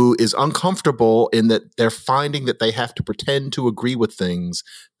who is uncomfortable in that they're finding that they have to pretend to agree with things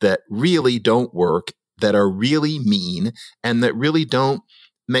that really don't work, that are really mean, and that really don't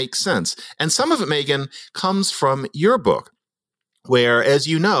make sense. And some of it, Meghan, comes from your book, where, as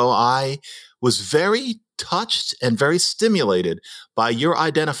you know, I was very touched and very stimulated by your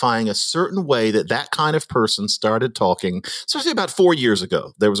identifying a certain way that that kind of person started talking, especially about 4 years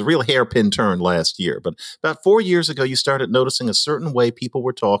ago. There was a real hairpin turn last year, but about 4 years ago, you started noticing a certain way people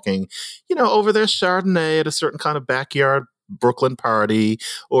were talking, over their Chardonnay at a certain kind of backyard Brooklyn party,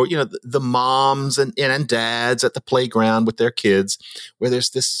 or, the moms and dads at the playground with their kids, where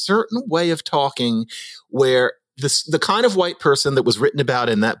there's this certain way of talking where the kind of white person that was written about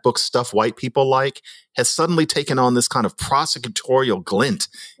in that book, Stuff White People Like, has suddenly taken on this kind of prosecutorial glint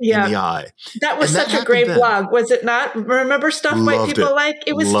in the eye. That was such a great blog, was it not? Remember Stuff White People Like?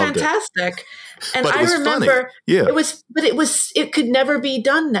 It was fantastic. And I remember it could never be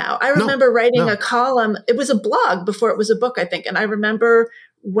done now. I remember writing a column. It was a blog before it was a book, I think. And I remember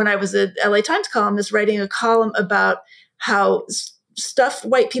when I was a LA Times columnist writing a column about how Stuff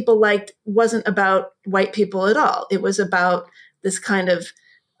White People Liked wasn't about white people at all. It was about this kind of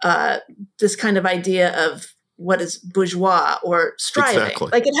idea of what is bourgeois or striving. Exactly.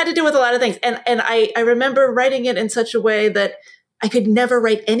 Like, it had to do with a lot of things. And I remember writing it in such a way that I could never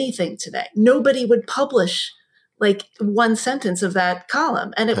write anything today. Nobody would publish like one sentence of that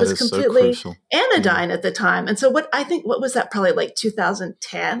column. And it was completely anodyne at the time. And so what was that, probably like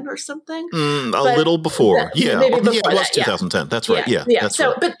 2010 or something? Little before. Maybe before it was 2010. That's right. Yeah.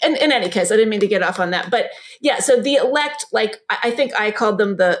 So, but in any case, I didn't mean to get off on that. But yeah, so the elect, like, I think I called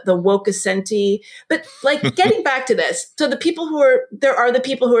them the woke assentee. But like, getting back to this, so there are the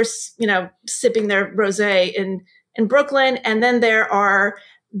people who are, sipping their rosé in Brooklyn. And then there are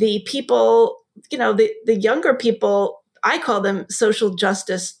the people, the younger people, I call them social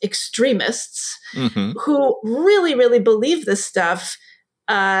justice extremists, who really, really believe this stuff.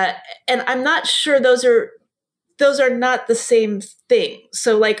 And I'm not sure those are not the same thing.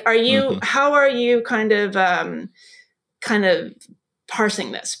 So like, how are you kind of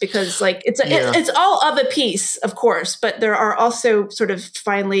parsing this? Because like, it's all of a piece, of course, but there are also sort of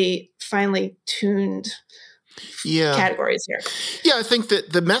finely tuned categories here. Yeah, I think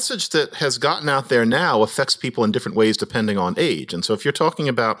that the message that has gotten out there now affects people in different ways depending on age. And so if you're talking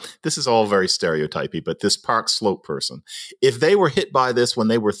about, this is all very stereotypy, but this Park Slope person, if they were hit by this when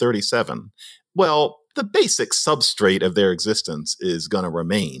they were 37, well, the basic substrate of their existence is going to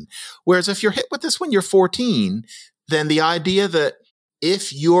remain. Whereas if you're hit with this when you're 14, then the idea that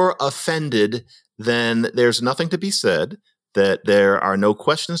if you're offended, then there's nothing to be said, that there are no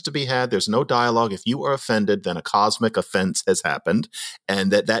questions to be had, there's no dialogue. If you are offended, then a cosmic offense has happened,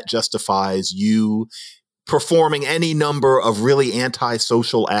 and that justifies you performing any number of really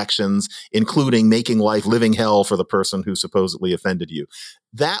antisocial actions, including making life living hell for the person who supposedly offended you.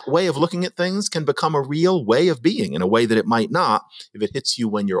 That way of looking at things can become a real way of being in a way that it might not if it hits you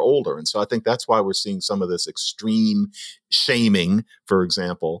when you're older. And so I think that's why we're seeing some of this extreme shaming, for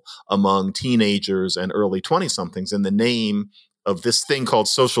example, among teenagers and early 20-somethings in the name of this thing called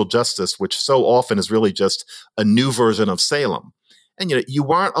social justice, which so often is really just a new version of Salem. And you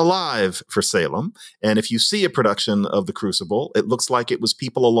weren't alive for Salem. And if you see a production of The Crucible, it looks like it was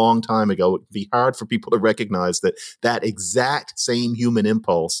people a long time ago. It'd be hard for people to recognize that exact same human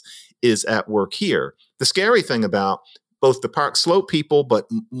impulse is at work here. The scary thing about both the Park Slope people, but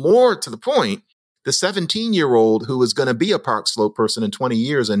more to the point, the 17-year-old who is going to be a Park Slope person in 20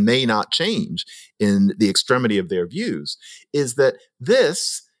 years and may not change in the extremity of their views, is that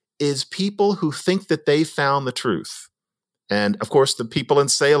this is people who think that they found the truth. And of course, the people in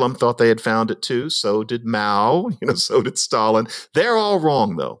Salem thought they had found it too. So did Mao, so did Stalin. They're all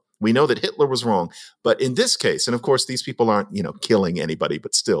wrong, though. We know that Hitler was wrong. But in this case, and of course, these people aren't, killing anybody,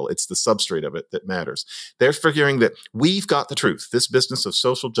 but still, it's the substrate of it that matters. They're figuring that we've got the truth. This business of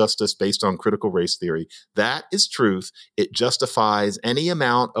social justice based on critical race theory, that is truth. It justifies any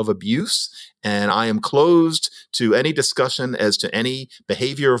amount of abuse. And I am closed to any discussion as to any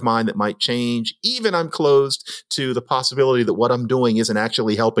behavior of mine that might change. Even I'm closed to the possibility that what I'm doing isn't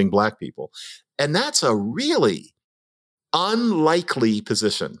actually helping Black people. And that's a really unlikely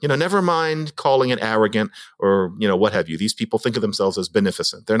position. Never mind calling it arrogant or, what have you. These people think of themselves as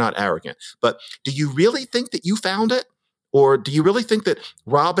beneficent. They're not arrogant. But do you really think that you found it? Or do you really think that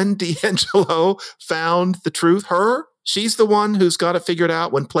Robin DiAngelo found the truth? She's the one who's got it figured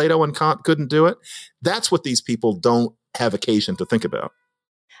out when Plato and Kant couldn't do it. That's what these people don't have occasion to think about.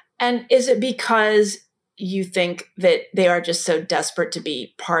 And is it because you think that they are just so desperate to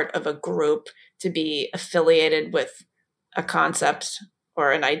be part of a group, to be affiliated with a concept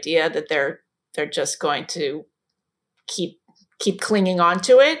or an idea, that they're just going to keep clinging on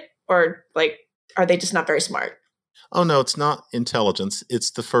to it? Or are they just not very smart? Oh, no, it's not intelligence. It's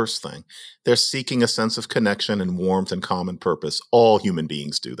the first thing. They're seeking a sense of connection and warmth and common purpose. All human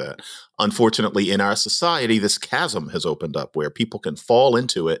beings do that. Unfortunately, in our society, this chasm has opened up where people can fall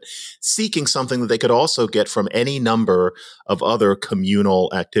into it, seeking something that they could also get from any number of other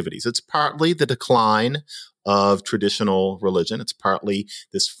communal activities. It's partly the decline of traditional religion. It's partly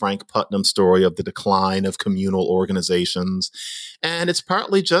this Frank Putnam story of the decline of communal organizations. And it's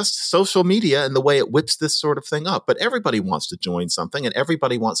partly just social media and the way it whips this sort of thing up. But everybody wants to join something and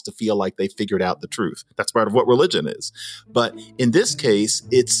everybody wants to feel like they figured out the truth. That's part of what religion is. But in this case,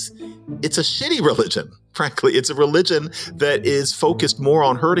 it's a shitty religion. Frankly, it's a religion that is focused more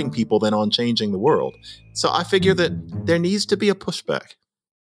on hurting people than on changing the world. So I figure that there needs to be a pushback.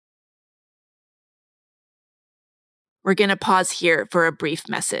 We're going to pause here for a brief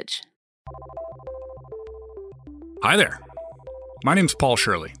message. Hi there. My name's Paul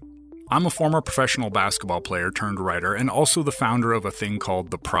Shirley. I'm a former professional basketball player turned writer and also the founder of a thing called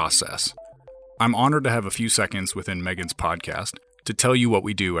The Process. I'm honored to have a few seconds within Meghan's podcast to tell you what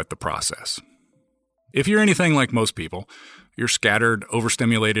we do at The Process. If you're anything like most people, you're scattered,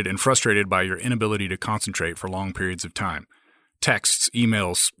 overstimulated, and frustrated by your inability to concentrate for long periods of time. Texts,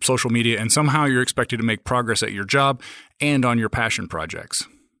 emails, social media, and somehow you're expected to make progress at your job and on your passion projects.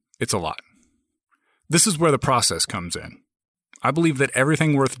 It's a lot. This is where The Process comes in. I believe that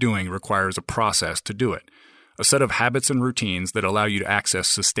everything worth doing requires a process to do it, a set of habits and routines that allow you to access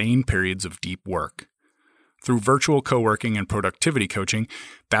sustained periods of deep work. Through virtual co-working and productivity coaching,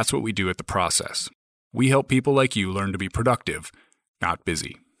 that's what we do at The Process. We help people like you learn to be productive, not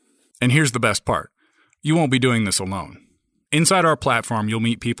busy. And here's the best part. You won't be doing this alone. Inside our platform, you'll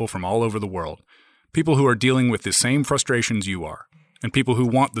meet people from all over the world, people who are dealing with the same frustrations you are, and people who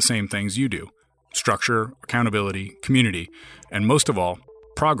want the same things you do: structure, accountability, community, and most of all,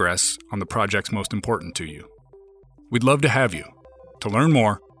 progress on the projects most important to you. We'd love to have you. To learn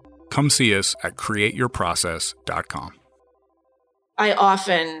more, come see us at createyourprocess.com. I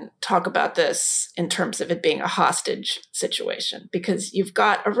often talk about this in terms of it being a hostage situation, because you've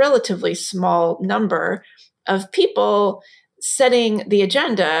got a relatively small number of people setting the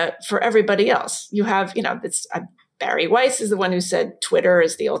agenda for everybody else. You have, Barry Weiss is the one who said Twitter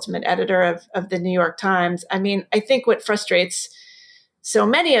is the ultimate editor of the New York Times. I mean, I think what frustrates so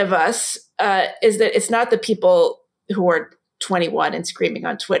many of us is that it's not the people who are 21 and screaming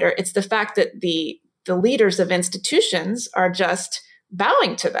on Twitter. It's the fact that the leaders of institutions are just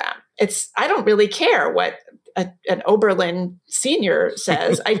bowing to them. I don't really care what an Oberlin senior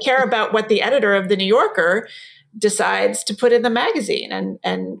says. I care about what the editor of the New Yorker decides to put in the magazine,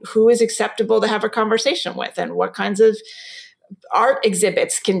 and who is acceptable to have a conversation with, and what kinds of art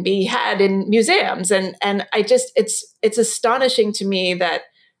exhibits can be had in museums. And I just, it's astonishing to me that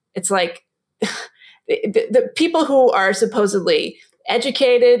it's like the people who are supposedly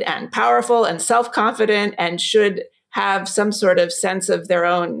educated and powerful and self-confident and should have some sort of sense of their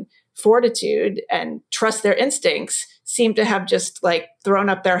own fortitude and trust their instincts seem to have just thrown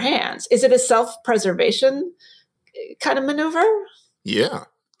up their hands. Is it a self-preservation kind of maneuver? Yeah,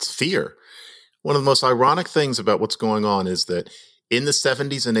 it's fear. One of the most ironic things about what's going on is that in the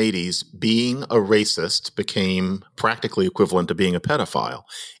 70s and 80s, being a racist became practically equivalent to being a pedophile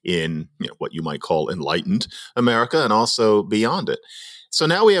in what you might call enlightened America and also beyond it. So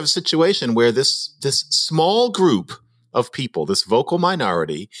now we have a situation where this small group of people, this vocal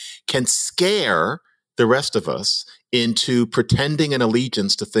minority, can scare the rest of us into pretending an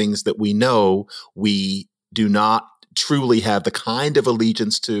allegiance to things that we know we do not truly have the kind of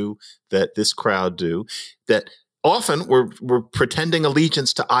allegiance to that this crowd do, that often we're pretending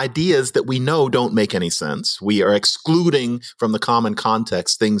allegiance to ideas that we know don't make any sense. We are excluding from the common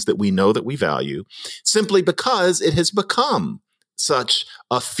context things that we know that we value simply because it has become such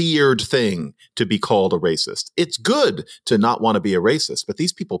a feared thing to be called a racist. It's good to not want to be a racist, but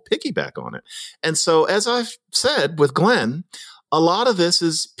these people piggyback on it. And so, as I've said with Glenn, a lot of this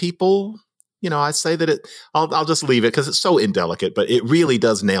is people, I say that I'll just leave it because it's so indelicate, but it really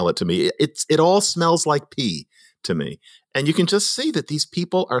does nail it to me. It all smells like pee to me. And you can just see that these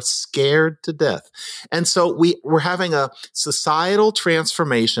people are scared to death. And so we're having a societal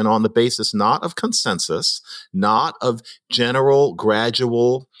transformation on the basis not of consensus, not of general,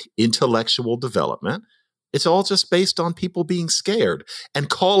 gradual intellectual development. It's all just based on people being scared and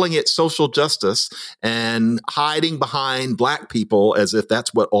calling it social justice and hiding behind Black people as if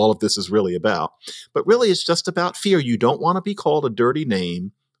that's what all of this is really about. But really, it's just about fear. You don't want to be called a dirty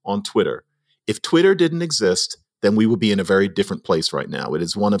name on Twitter. If Twitter didn't exist, then we would be in a very different place right now. It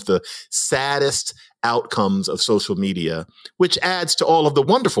is one of the saddest outcomes of social media, which adds to all of the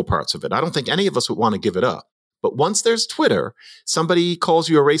wonderful parts of it. I don't think any of us would want to give it up. But once there's Twitter, somebody calls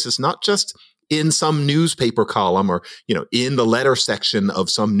you a racist, not just in some newspaper column or, in the letter section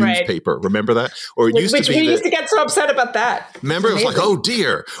of some newspaper. Right. Remember that? Or it used to be used to get so upset about that. Remember, it was like, oh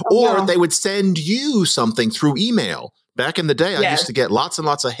dear. Or they would send you something through email. Back in the day, I used to get lots and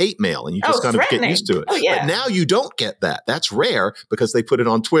lots of hate mail, and you just kind of get used to it. Oh, yeah. But now you don't get that. That's rare because they put it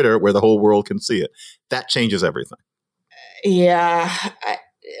on Twitter where the whole world can see it. That changes everything. Yeah.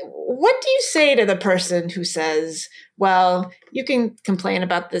 What do you say to the person who says, well, you can complain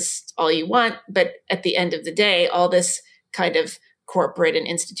about this all you want, but at the end of the day, all this kind of corporate and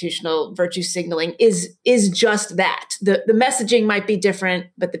institutional virtue signaling is just that. The messaging might be different,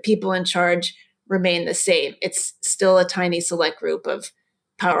 but the people in charge remain the same. It's still a tiny select group of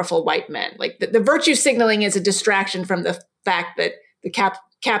powerful white men. Like the virtue signaling is a distraction from the fact that the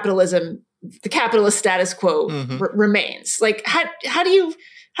capitalist status quo remains. Like how do you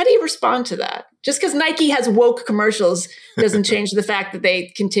respond to that? Just because Nike has woke commercials doesn't change the fact that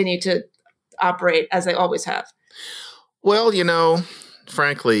they continue to operate as they always have. Well,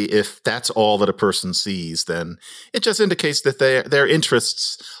 frankly, if that's all that a person sees, then it just indicates that their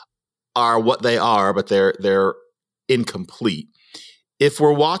interests are what they are, but they're incomplete. If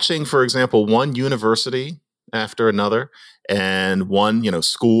we're watching, for example, one university after another and one,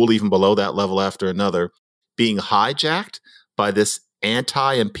 school even below that level after another being hijacked by this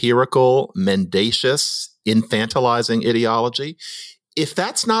anti-empirical, mendacious, infantilizing ideology, if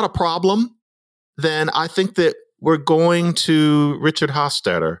that's not a problem, then I think that we're going to Richard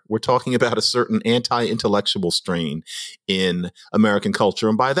Hofstadter. We're talking about a certain anti-intellectual strain in American culture.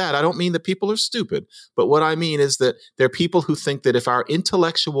 And by that, I don't mean that people are stupid. But what I mean is that there are people who think that if our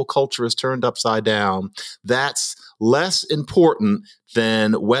intellectual culture is turned upside down, that's less important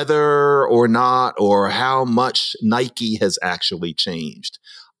than whether or not or how much Nike has actually changed.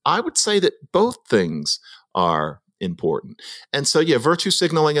 I would say that both things are important. And so, virtue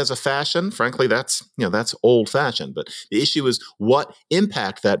signaling as a fashion, frankly, that's old fashioned. But the issue is what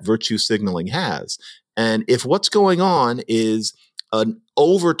impact that virtue signaling has. And if what's going on is an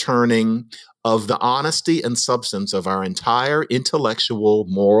overturning of the honesty and substance of our entire intellectual,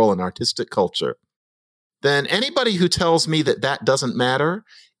 moral, and artistic culture, then anybody who tells me that that doesn't matter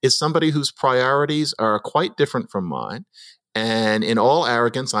is somebody whose priorities are quite different from mine. And in all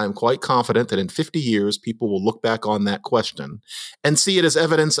arrogance, I am quite confident that in 50 years, people will look back on that question and see it as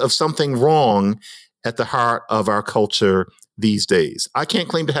evidence of something wrong at the heart of our culture these days. I can't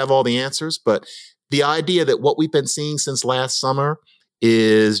claim to have all the answers, but the idea that what we've been seeing since last summer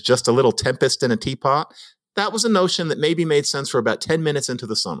is just a little tempest in a teapot, that was a notion that maybe made sense for about 10 minutes into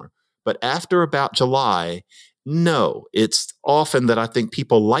the summer. But after about July, no, it's often that I think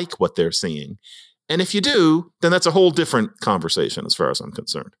people like what they're seeing. And if you do, then that's a whole different conversation as far as I'm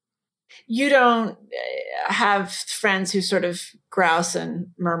concerned. You don't have friends who sort of grouse and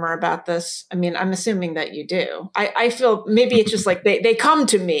murmur about this? I mean, I'm assuming that you do. I feel maybe it's just like they come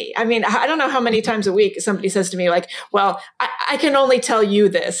to me. I mean, I don't know how many times a week somebody says to me like, well, I can only tell you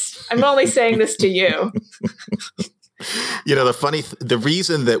this. I'm only saying this to you. The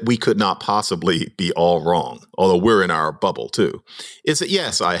reason that we could not possibly be all wrong, although we're in our bubble too, is that,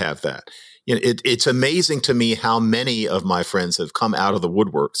 yes, I have that. It's amazing to me how many of my friends have come out of the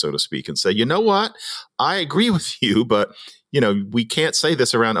woodwork, so to speak, and say, you know what, I agree with you, but we can't say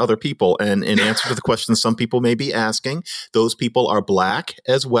this around other people. And in answer to the question some people may be asking, those people are Black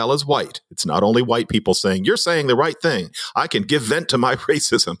as well as white. It's not only white people saying, you're saying the right thing. I can give vent to my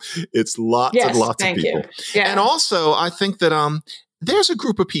racism. It's lots and lots of people. Yeah. And also, I think that there's a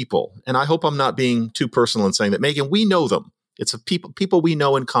group of people, and I hope I'm not being too personal in saying that, Meghan, we know them. It's a people we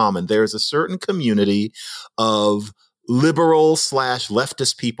know in common. There's a certain community of liberal /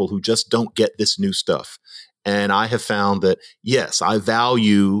 leftist people who just don't get this new stuff. And I have found that, yes, I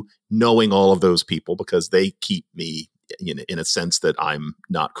value knowing all of those people because they keep me in a sense that I'm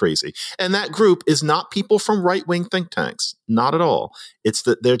not crazy. And that group is not people from right-wing think tanks, not at all. It's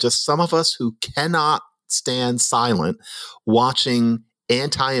that they're just some of us who cannot stand silent watching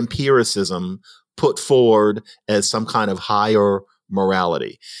anti-empiricism put forward as some kind of higher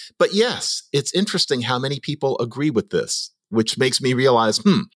morality. But yes, it's interesting how many people agree with this, which makes me realize,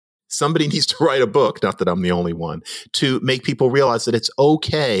 somebody needs to write a book, not that I'm the only one, to make people realize that it's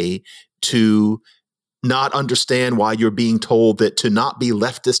okay to not understand why you're being told that to not be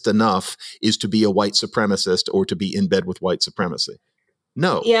leftist enough is to be a white supremacist or to be in bed with white supremacy.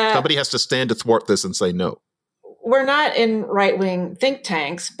 No, somebody has to stand to thwart this and say no. We're not in right-wing think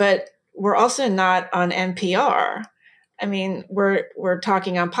tanks, but we're also not on NPR. I mean, we're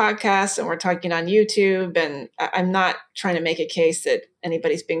talking on podcasts and we're talking on YouTube, and I'm not trying to make a case that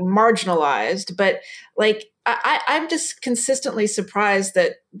anybody's being marginalized, but like I'm just consistently surprised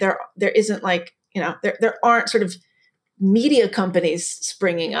that there isn't like, there aren't sort of media companies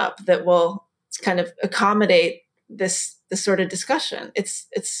springing up that will kind of accommodate this sort of discussion. It's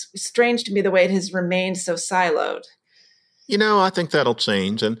strange to me the way it has remained so siloed. I think that'll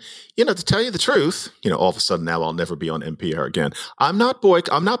change. And, to tell you the truth, all of a sudden now I'll never be on NPR again. I'm not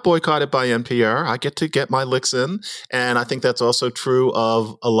boycotted by NPR. I get to get my licks in. And I think that's also true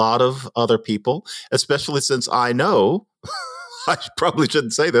of a lot of other people, especially since I know, I probably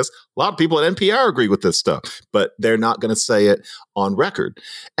shouldn't say this, a lot of people at NPR agree with this stuff, but they're not going to say it on record.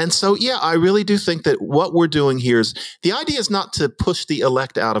 And so, yeah, I really do think that what we're doing here is, the idea is not to push the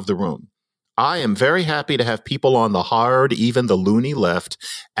elect out of the room. I am very happy to have people on the hard, even the loony left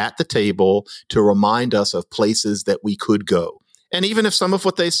at the table to remind us of places that we could go. And even if some of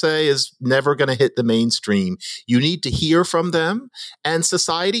what they say is never going to hit the mainstream, you need to hear from them. And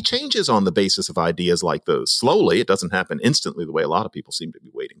society changes on the basis of ideas like those. Slowly, it doesn't happen instantly the way a lot of people seem to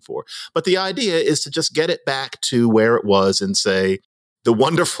be waiting for. But the idea is to just get it back to where it was and say, the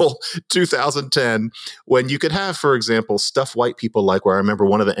wonderful 2010, when you could have, for example, stuff white people like, where I remember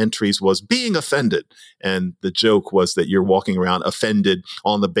one of the entries was being offended. And the joke was that you're walking around offended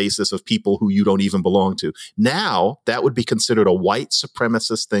on the basis of people who you don't even belong to. Now, that would be considered a white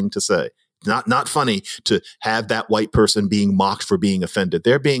supremacist thing to say. Not funny to have that white person being mocked for being offended.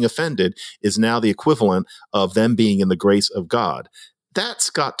 Their being offended is now the equivalent of them being in the grace of God. That's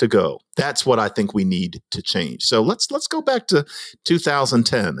got to go. That's what I think we need to change. So let's go back to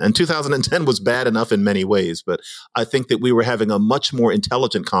 2010. And 2010 was bad enough in many ways, but I think that we were having a much more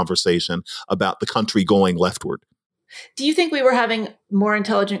intelligent conversation about the country going leftward. Do you think we were having more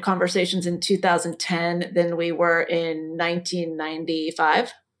intelligent conversations in 2010 than we were in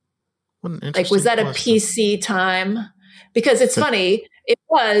 1995? Like, was that a PC time? Because it's funny, it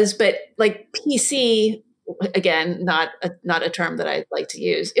was, but like PC, again, not a term that I like to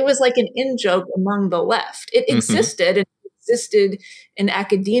use. It was like an in-joke among the left. It existed, and it existed in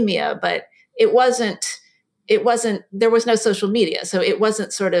academia, but it wasn't, there was no social media. So it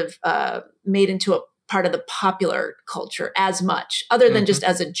wasn't sort of made into a part of the popular culture as much, other than just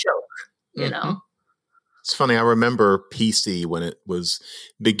as a joke, you know? It's funny. I remember PC when it was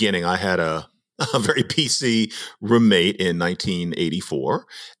beginning. I had a very PC roommate in 1984,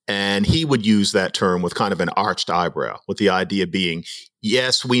 and he would use that term with kind of an arched eyebrow, with the idea being,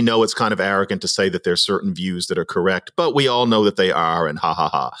 yes, we know it's kind of arrogant to say that there's certain views that are correct, but we all know that they are, and ha ha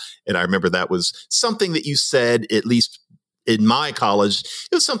ha. And I remember that was something that you said, at least in my college,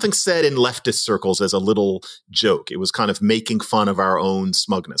 it was something said in leftist circles as a little joke. It was kind of making fun of our own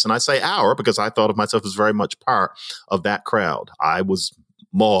smugness. And I say our because I thought of myself as very much part of that crowd. I was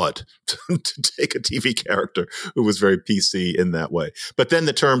Maud, to take a TV character who was very PC in that way. But then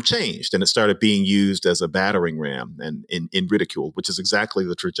the term changed and it started being used as a battering ram and in ridicule, which is exactly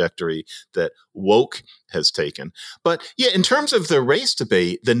the trajectory that woke has taken. But yeah, in terms of the race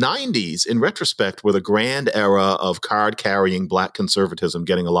debate, the 90s, in retrospect, were the grand era of card-carrying Black conservatism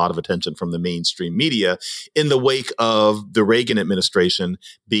getting a lot of attention from the mainstream media in the wake of the Reagan administration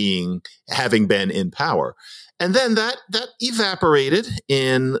having been in power. And then that evaporated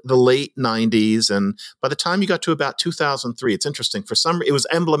in the late 90s. And by the time you got to about 2003, it's interesting. It was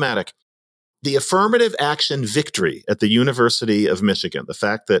emblematic. The affirmative action victory at the University of Michigan, the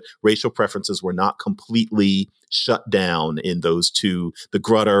fact that racial preferences were not completely shut down in those two, the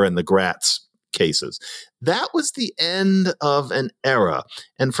Grutter and the Gratz cases, that was the end of an era.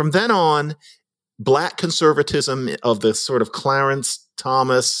 And from then on, Black conservatism of the sort of Clarence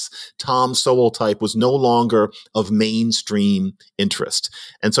Thomas, Tom Sowell type was no longer of mainstream interest.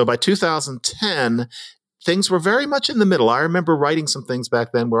 And so by 2010, things were very much in the middle. I remember writing some things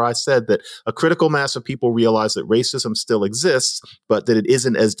back then where I said that a critical mass of people realize that racism still exists, but that it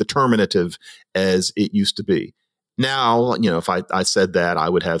isn't as determinative as it used to be. Now, if I said that, I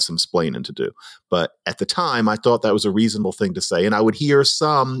would have some splaining to do. But at the time, I thought that was a reasonable thing to say. And I would hear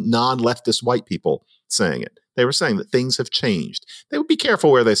some non-leftist white people saying it. They were saying that things have changed. They would be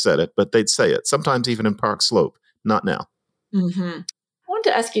careful where they said it, but they'd say it, sometimes even in Park Slope. Not now. Mm-hmm. I wanted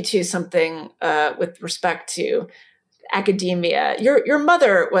to ask you, too, something with respect to academia. Your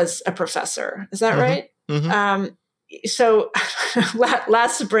mother was a professor. Is that right? Mm-hmm. So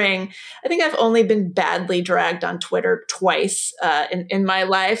last spring, I think I've only been badly dragged on Twitter twice in my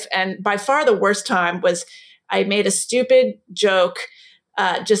life. And by far the worst time was I made a stupid joke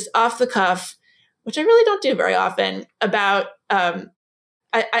just off the cuff, which I really don't do very often, about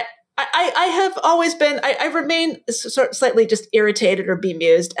I have always been, I remain sort of slightly just irritated or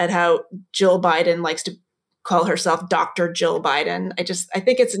bemused at how Jill Biden likes to call herself Dr. Jill Biden. I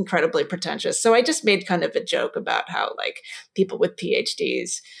think it's incredibly pretentious. So I just made kind of a joke about how like people with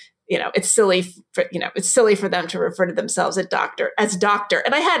PhDs, it's silly for them to refer to themselves as doctor.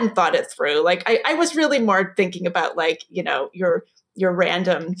 And I hadn't thought it through. Like I was really more thinking about like, your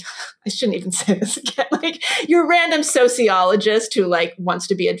random, I shouldn't even say this again, like your random sociologist who like wants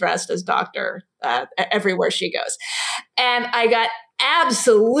to be addressed as doctor everywhere she goes. And I got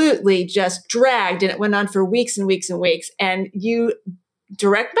absolutely just dragged, and it went on for weeks and weeks and weeks. And you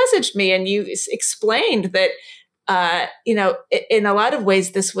direct messaged me and you explained that, in a lot of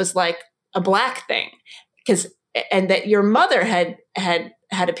ways, this was like a Black thing and that your mother had a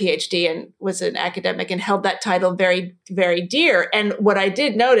PhD and was an academic and held that title very, very dear. And what I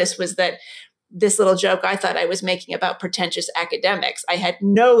did notice was that this little joke I thought I was making about pretentious academics, I had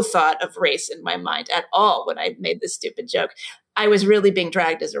no thought of race in my mind at all when I made this stupid joke. I was really being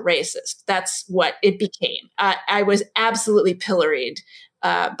dragged as a racist. That's what it became. I was absolutely pilloried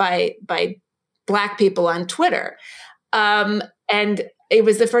by Black people on Twitter. And it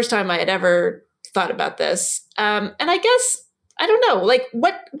was the first time I had ever thought about this. And I guess, I don't know, like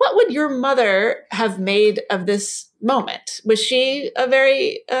what would your mother have made of this moment? Was she a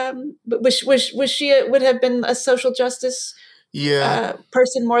very, would have been a social justice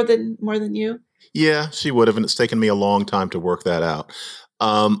person more than you? Yeah, she would have, and it's taken me a long time to work that out.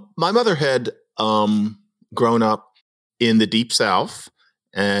 My mother had grown up in the Deep South,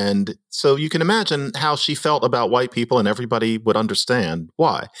 and so you can imagine how she felt about white people, and everybody would understand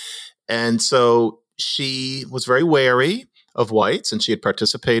why. And so she was very wary of whites, and she had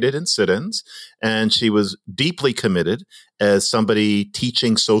participated in sit-ins, and she was deeply committed as somebody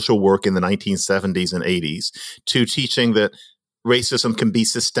teaching social work in the 1970s and 80s to teaching that racism can be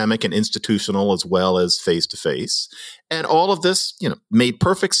systemic and institutional as well as face-to-face. And all of this, made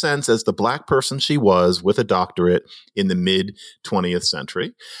perfect sense as the Black person she was with a doctorate in the mid-20th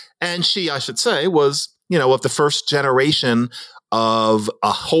century. And she, I should say, was, of the first generation of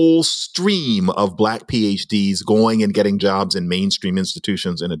a whole stream of Black PhDs going and getting jobs in mainstream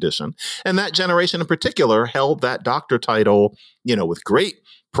institutions in addition. And that generation in particular held that doctor title, with great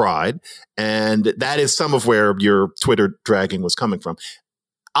pride. And that is some of where your Twitter dragging was coming from.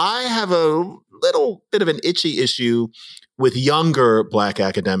 I have a little bit of an itchy issue with younger Black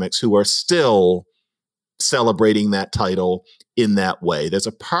academics who are still celebrating that title in that way. There's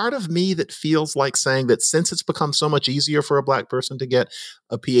a part of me that feels like saying that since it's become so much easier for a Black person to get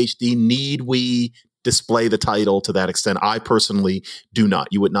a PhD, need we display the title to that extent? I personally do not.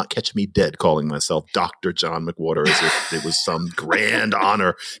 You would not catch me dead calling myself Dr. John McWhorter as if it was some grand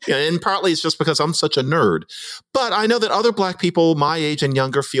honor. And partly it's just because I'm such a nerd. But I know that other Black people my age and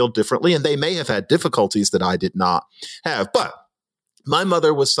younger feel differently, and they may have had difficulties that I did not have. But my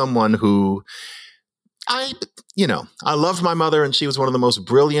mother was someone who I loved my mother, and she was one of the most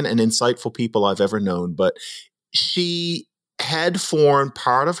brilliant and insightful people I've ever known. But she had formed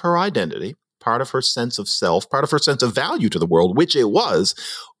part of her identity, part of her sense of self, part of her sense of value to the world, which it was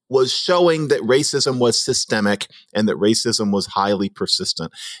showing that racism was systemic and that racism was highly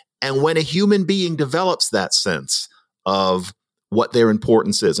persistent. And when a human being develops that sense of what their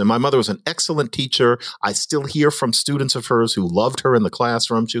importance is. And my mother was an excellent teacher. I still hear from students of hers who loved her in the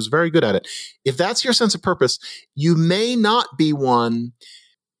classroom. She was very good at it. If that's your sense of purpose, you may not be one.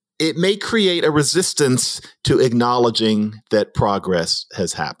 It may create a resistance to acknowledging that progress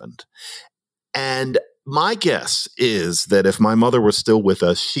has happened. And my guess is that if my mother were still with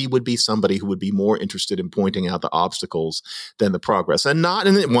us, she would be somebody who would be more interested in pointing out the obstacles than the progress. And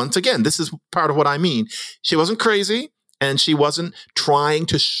once again, this is part of what I mean. She wasn't crazy and she wasn't trying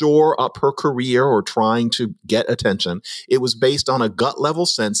to shore up her career or trying to get attention. It was based on a gut level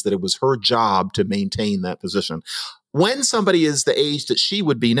sense that it was her job to maintain that position. When somebody is the age that she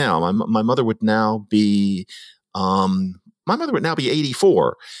would be now, my mother would now be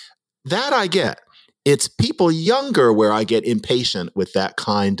 84. That I get. It's people younger where I get impatient with that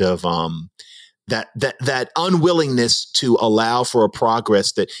kind of that unwillingness to allow for a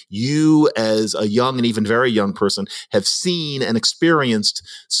progress that you as a young and even very young person have seen and experienced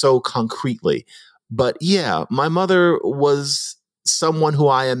so concretely. But yeah, my mother was someone who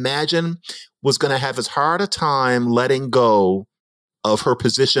I imagine was going to have as hard a time letting go of her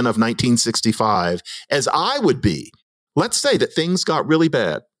position of 1965 as I would be. Let's say that things got really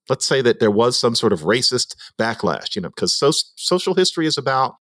bad. Let's say that there was some sort of racist backlash, because social history is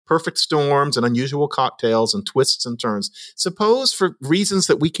about perfect storms and unusual cocktails and twists and turns. Suppose for reasons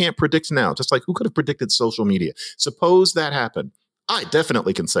that we can't predict now, just like who could have predicted social media? Suppose that happened. I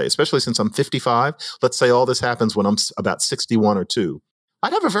definitely can say, especially since I'm 55, let's say all this happens when I'm about 61 or 2.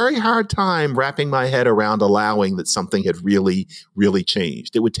 I'd have a very hard time wrapping my head around allowing that something had really, really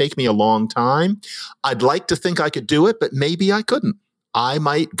changed. It would take me a long time. I'd like to think I could do it, but maybe I couldn't. I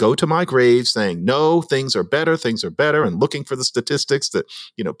might go to my grave saying, no, things are better, and looking for the statistics that,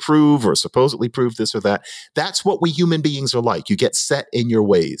 prove or supposedly prove this or that. That's what we human beings are like. You get set in your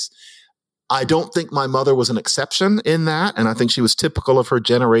ways. I don't think my mother was an exception in that, and I think she was typical of her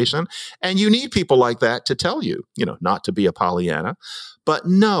generation. And you need people like that to tell you, not to be a Pollyanna. But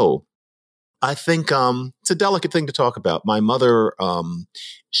no, I think it's a delicate thing to talk about. My mother,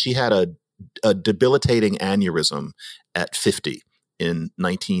 she had a debilitating aneurysm at 50 in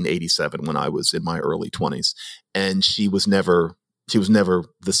 1987 when I was in my early 20s, and she was never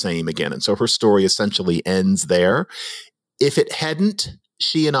the same again. And so her story essentially ends there. If it hadn't,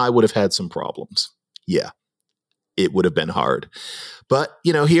 she and I would have had some problems. Yeah, it would have been hard. But,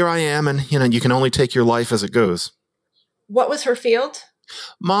 here I am, and, you can only take your life as it goes. What was her field?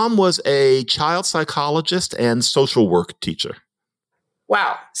 Mom was a child psychologist and social work teacher.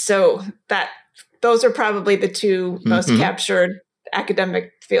 Wow. So those are probably the two most captured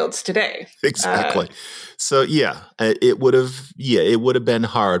academic fields today. Exactly. So yeah, it would have been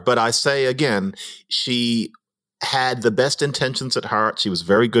hard. But I say again, she had the best intentions at heart. She was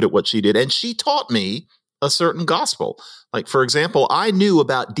very good at what she did. And she taught me a certain gospel. Like, for example, I knew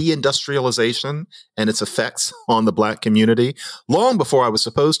about deindustrialization and its effects on the Black community long before I was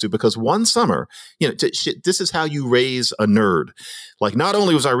supposed to, because one summer, this is how you raise a nerd. Like, not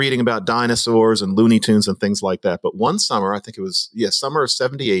only was I reading about dinosaurs and Looney Tunes and things like that, but one summer, I think it was, summer of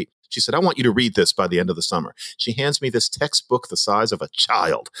 78, she said, I want you to read this by the end of the summer. She hands me this textbook the size of a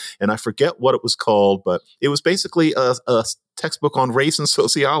child. And I forget what it was called, but it was basically a textbook on race and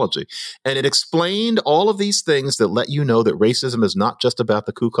sociology. And it explained all of these things that let you know that racism is not just about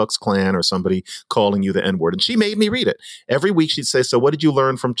the Ku Klux Klan or somebody calling you the N-word. And she made me read it. Every week she'd say, so what did you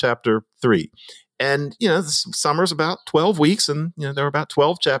learn from chapter 3? And, this summer's about 12 weeks and, there were about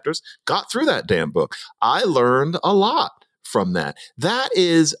 12 chapters. Got through that damn book. I learned a lot from that. That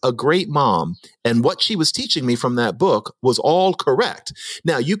is a great mom. And what she was teaching me from that book was all correct.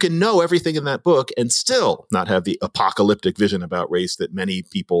 Now, you can know everything in that book and still not have the apocalyptic vision about race that many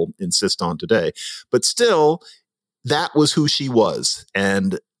people insist on today. But still, that was who she was.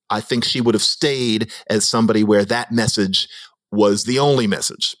 And I think she would have stayed as somebody where that message was the only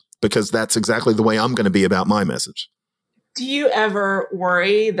message, because that's exactly the way I'm going to be about my message. Do you ever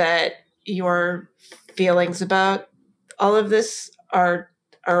worry that your feelings about all of this are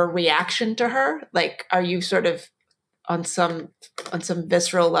a reaction to her? Like, are you sort of on some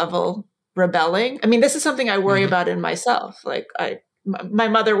visceral level rebelling? I mean, this is something I worry about in myself. Like, my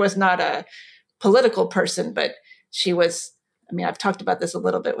mother was not a political person, but she was, I've talked about this a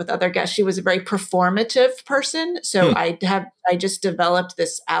little bit with other guests. She was a very performative person. So I just developed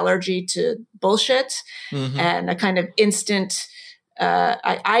this allergy to bullshit and a kind of instant,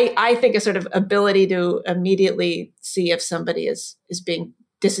 I think a sort of ability to immediately see if somebody is being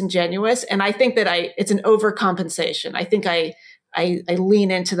disingenuous. And I think that it's an overcompensation. I think I lean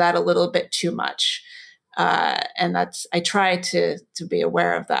into that a little bit too much. And I try to be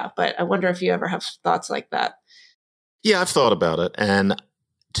aware of that, but I wonder if you ever have thoughts like that. Yeah, I've thought about it. And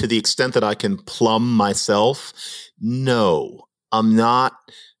to the extent that I can plumb myself, no, I'm not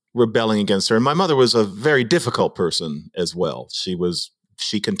rebelling against her. And my mother was a very difficult person as well.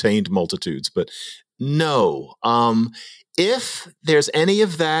 She contained multitudes, but no. If there's any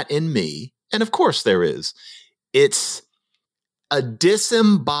of that in me, And of course there is. It's a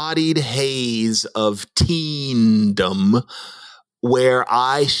disembodied haze of teendom where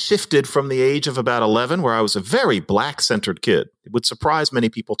I shifted from the age of about 11, where I was a very Black-centered kid. It would surprise many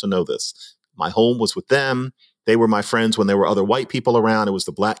people to know this. My home was with them. They were my friends when there were other white people around. It was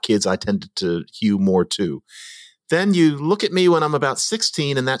the Black kids I tended to hew more to. Then you look at me when I'm about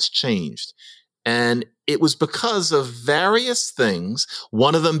 16, and that's changed. And it was because of various things,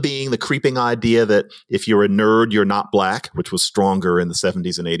 one of them being the creeping idea that if you're a nerd, you're not Black, which was stronger in the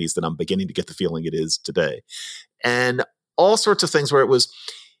 70s and 80s than I'm beginning to get the feeling it is today. And all sorts of things where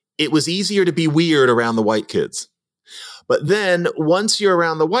it was easier to be weird around the white kids. But then once you're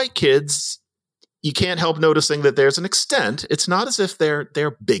around the white kids, you can't help noticing that there's an extent. It's not as if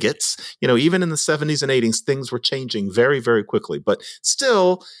they're bigots. Even in the 70s and 80s, things were changing very, very quickly. But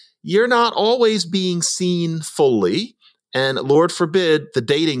still, you're not always being seen fully. And Lord forbid the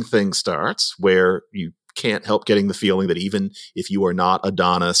dating thing starts where you can't help getting the feeling that even if you are not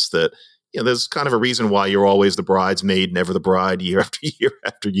Adonis, that there's kind of a reason why you're always the bridesmaid, never the bride, year after year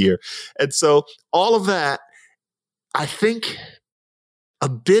after year. And so all of that, I think a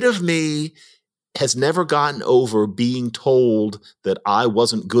bit of me has never gotten over being told that I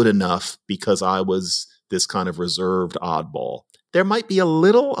wasn't good enough because I was this kind of reserved oddball. There might be a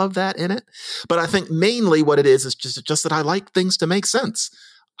little of that in it, but I think mainly what it is just that I like things to make sense.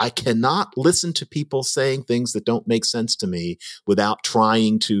 I cannot listen to people saying things that don't make sense to me without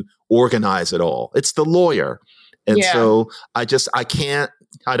trying to organize it all. It's the lawyer. And so I don't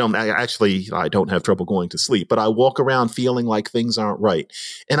have trouble going to sleep, but I walk around feeling like things aren't right.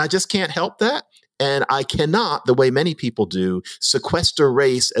 And I just can't help that. And I cannot, the way many people do, sequester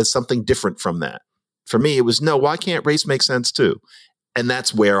race as something different from that. For me, it was, no, why can't race make sense too? And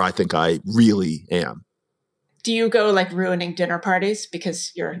that's where I think I really am. Do you go like ruining dinner parties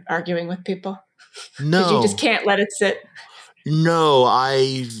because you're arguing with people? No. Because you just can't let it sit? No,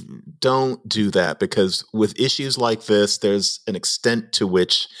 I don't do that because with issues like this, there's an extent to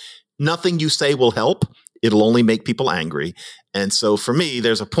which nothing you say will help. It'll only make people angry. And so for me,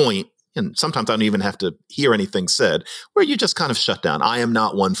 there's a point, and sometimes I don't even have to hear anything said, where you just kind of shut down. I am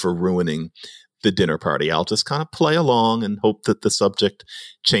not one for ruining the dinner party. I'll just kind of play along and hope that the subject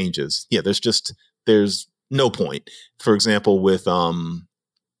changes. Yeah, there's no point. For example, with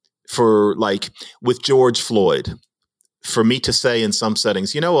George Floyd, for me to say in some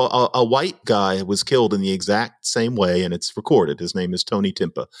settings, a white guy was killed in the exact same way, and it's recorded. His name is Tony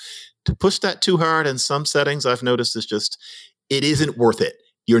Timpa. To push that too hard in some settings, I've noticed it isn't worth it.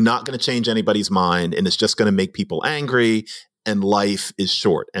 You're not going to change anybody's mind, and it's just going to make people angry, and life is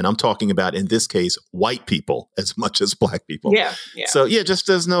short. And I'm talking about, in this case, white people as much as Black people. Yeah. So, just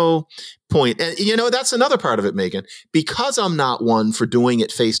there's no point. And, that's another part of it, Meghan. Because I'm not one for doing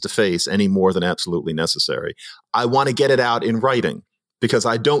it face-to-face any more than absolutely necessary, I want to get it out in writing because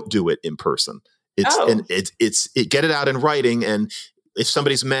I don't do it in person. Get it out in writing, and if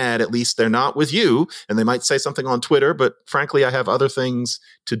somebody's mad, at least they're not with you, and they might say something on Twitter, but frankly, I have other things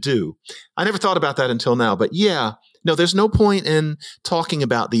to do. I never thought about that until now, but no, there's no point in talking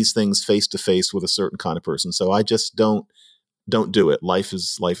about these things face to face with a certain kind of person. So I just don't do it. Life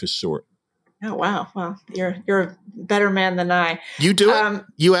is short. Oh, wow. Well, you're a better man than I. You do it?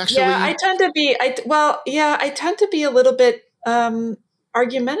 You actually? Yeah, I tend to be a little bit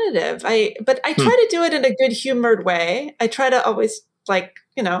argumentative. But I try to do it in a good humored way. I try to always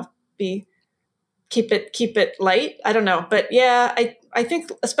keep it light. I don't know. But yeah, I think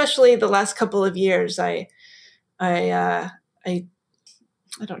especially the last couple of years, I don't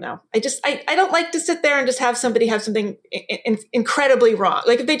know. I don't like to sit there and just have somebody have something incredibly wrong.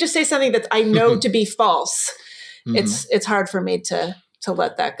 Like if they just say something that I know to be false, it's hard for me to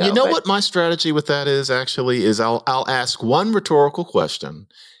let that go. What my strategy with that is I'll ask one rhetorical question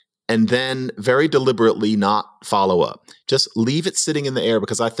and then very deliberately not follow up. Just leave it sitting in the air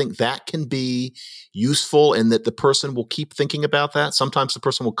because I think that can be useful and that the person will keep thinking about that. Sometimes the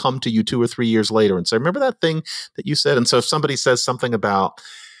person will come to you 2 or 3 years later and say, remember that thing that you said? And so if somebody says something about,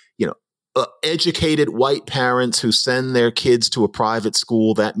 educated white parents who send their kids to a private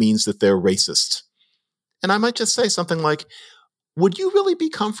school, that means that they're racist. And I might just say something like, would you really be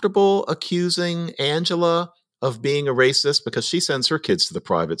comfortable accusing Angela of being a racist because she sends her kids to the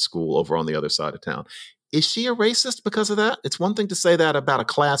private school over on the other side of town? Is she a racist because of that? It's one thing to say that about a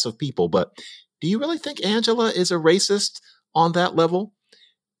class of people, but do you really think Angela is a racist on that level?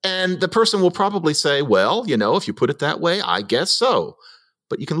 And the person will probably say, well, if you put it that way, I guess so.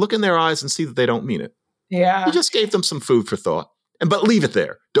 But you can look in their eyes and see that they don't mean it. Yeah. You just gave them some food for thought. But leave it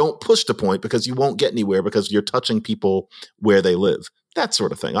there. Don't push the point because you won't get anywhere because you're touching people where they live. that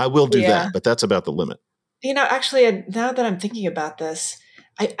sort of thing. I will do that, but that's about the limit. Actually, now that I'm thinking about this,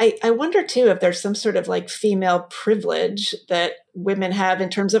 I wonder too if there's some sort of like female privilege that women have in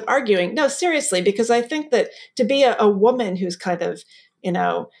terms of arguing. No, seriously, because I think that to be a woman who's kind of,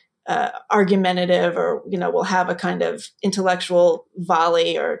 argumentative or, will have a kind of intellectual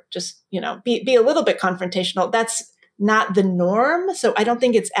volley or just, be a little bit confrontational, that's not the norm. So I don't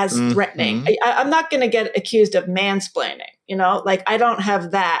think it's as threatening. I'm not going to get accused of mansplaining, like I don't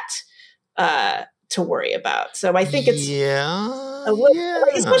have that to worry about. So I think it's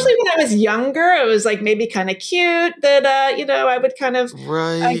especially when I was younger, it was like maybe kind of cute that, I would kind of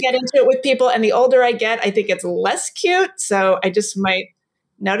get into it with people. And the older I get, I think it's less cute. So I just might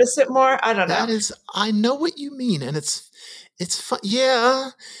notice it more. I don't know. I know what you mean. And it's fun.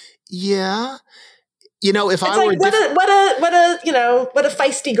 Yeah. Yeah. If it's I like, were what a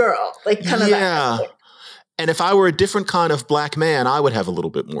feisty girl, like kind of that. And if I were a different kind of black man, I would have a little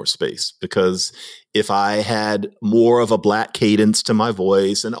bit more space, because if I had more of a black cadence to my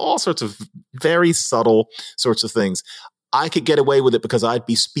voice and all sorts of very subtle sorts of things, I could get away with it because I'd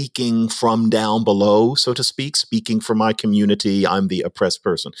be speaking from down below, so to speak, speaking for my community. I'm the oppressed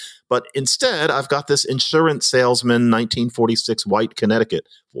person. But instead, I've got this insurance salesman, 1946 white Connecticut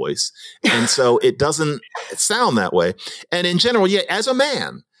voice. And so it doesn't sound that way. And in general, as a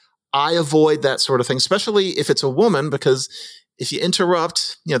man, I avoid that sort of thing, especially if it's a woman, because if you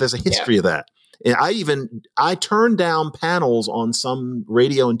interrupt, there's a history of that. And I turn down panels on some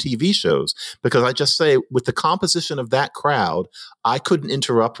radio and TV shows because I just say, with the composition of that crowd, I couldn't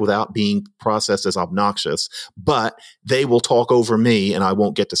interrupt without being processed as obnoxious, but they will talk over me and I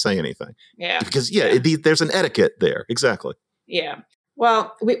won't get to say anything. Yeah. Because there's an etiquette there. Exactly. Yeah.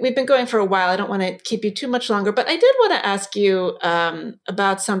 Well, we've been going for a while. I don't want to keep you too much longer, but I did want to ask you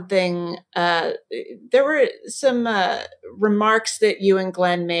about something. There were some remarks that you and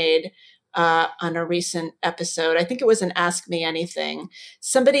Glenn made on a recent episode. I think it was an Ask Me Anything.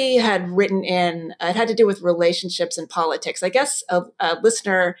 Somebody had written in, it had to do with relationships and politics. I guess a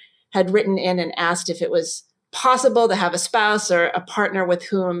listener had written in and asked if it was possible to have a spouse or a partner with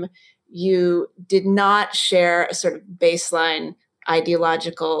whom you did not share a sort of baseline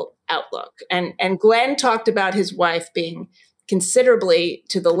ideological outlook. And Glenn talked about his wife being considerably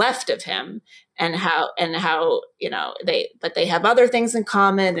to the left of him, and how they have other things in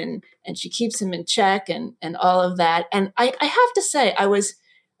common, and she keeps him in check and all of that. And I have to say,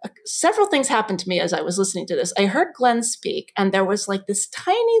 several things happened to me as I was listening to this. I heard Glenn speak, and there was like this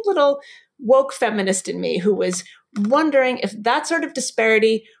tiny little woke feminist in me who was wondering if that sort of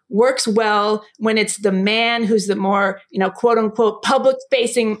disparity works well when it's the man who's the more, quote unquote, public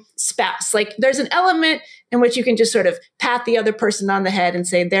facing spouse. Like there's an element in which you can just sort of pat the other person on the head and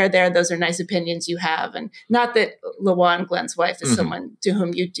say, there, those are nice opinions you have. And not that Lawan, Glenn's wife, is someone to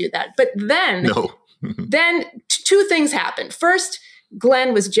whom you do that. But then, then two things happened. First,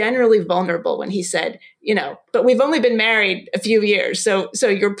 Glenn was generally vulnerable when he said, but we've only been married a few years, so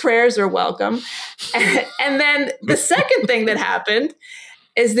your prayers are welcome. And then the second thing that happened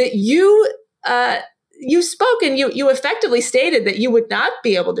is that you spoke and you effectively stated that you would not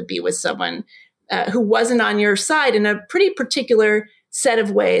be able to be with someone who wasn't on your side in a pretty particular set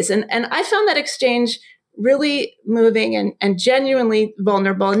of ways. And I found that exchange really moving and genuinely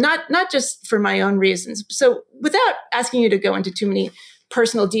vulnerable, and not just for my own reasons. So without asking you to go into too many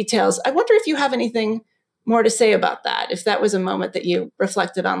personal details, I wonder if you have anything more to say about that, if that was a moment that you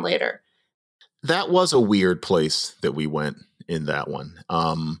reflected on later. That was a weird place that we went in that one.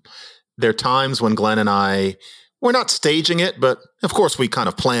 There are times when Glenn and I, we're not staging it, but of course we kind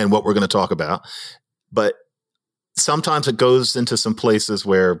of plan what we're going to talk about. But sometimes it goes into some places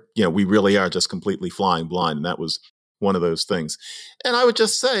where, we really are just completely flying blind. And that was one of those things. And I would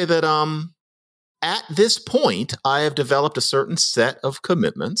just say that at this point, I have developed a certain set of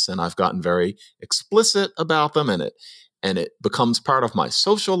commitments, and I've gotten very explicit about them, and it becomes part of my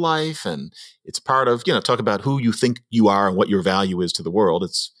social life, and it's part of, talk about who you think you are and what your value is to the world.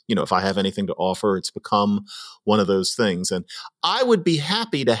 It's, if I have anything to offer, it's become one of those things. And I would be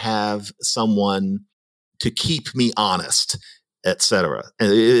happy to have someone to keep me honest, et cetera.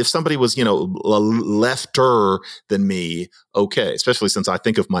 And if somebody was, lefter than me, okay, especially since I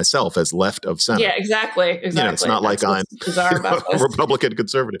think of myself as left of center. Yeah, exactly. It's not like I'm a Republican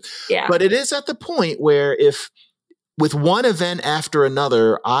conservative. Yeah. But it is at the point where if with one event after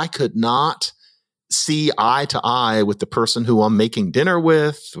another, I could not see eye to eye with the person who I'm making dinner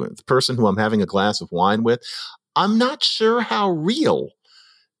with the person who I'm having a glass of wine with, I'm not sure how real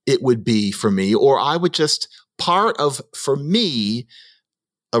it would be for me, or I would just for me,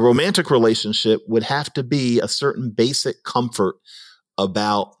 a romantic relationship would have to be a certain basic comfort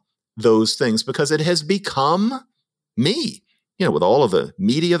about those things because it has become me, with all of the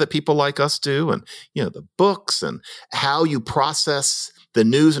media that people like us do and, the books and how you process the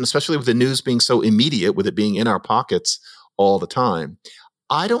news, and especially with the news being so immediate, with it being in our pockets all the time.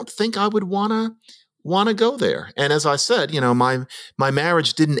 I don't think I would want to go there. And as I said, my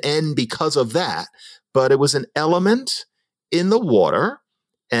marriage didn't end because of that, but it was an element in the water.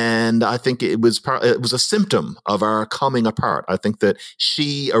 And I think it was a symptom of our coming apart. I think that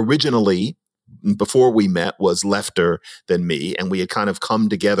she originally, before we met, was lefter than me, and we had kind of come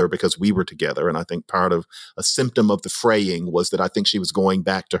together because we were together. And I think part of a symptom of the fraying was that I think she was going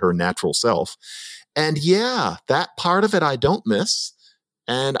back to her natural self. And yeah, that part of it I don't miss,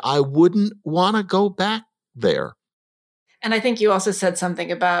 and I wouldn't want to go back there. And I think you also said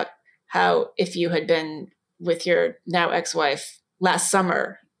something about how if you had been with your now ex-wife last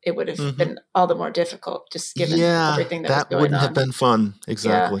summer, it would have been all the more difficult, just given everything that was going on. That wouldn't have been fun.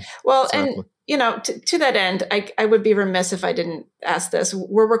 Exactly. Yeah. Well, exactly. And to that end, I would be remiss if I didn't ask this.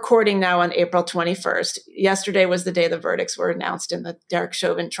 We're recording now on April 21st. Yesterday was the day the verdicts were announced in the Derek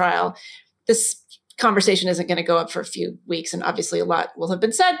Chauvin trial. This conversation isn't going to go up for a few weeks, and obviously a lot will have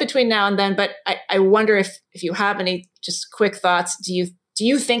been said between now and then. But I wonder if you have any just quick thoughts. Do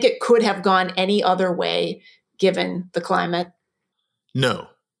you think it could have gone any other way given the climate? No.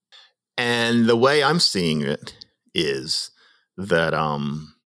 And the way I'm seeing it is that,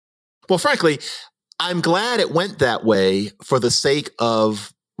 well, frankly, I'm glad it went that way for the sake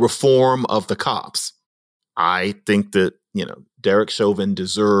of reform of the cops. I think that, Derek Chauvin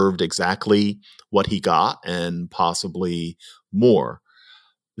deserved exactly what he got and possibly more.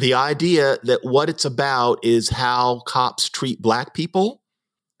 The idea that what it's about is how cops treat Black people,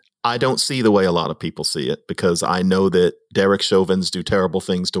 I don't see the way a lot of people see it, because I know that Derek Chauvins do terrible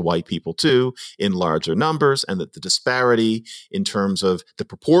things to white people too, in larger numbers, and that the disparity in terms of the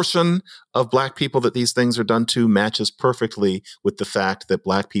proportion of Black people that these things are done to matches perfectly with the fact that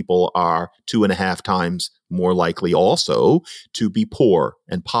Black people are 2.5 times more likely also to be poor,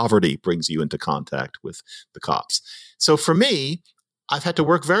 and poverty brings you into contact with the cops. So for me, I've had to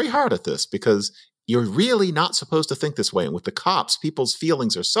work very hard at this because you're really not supposed to think this way. And with the cops, people's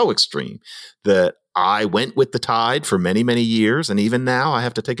feelings are so extreme that I went with the tide for many, many years. And even now I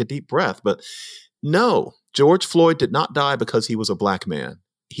have to take a deep breath. But no, George Floyd did not die because he was a Black man.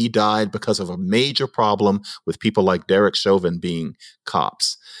 He died because of a major problem with people like Derek Chauvin being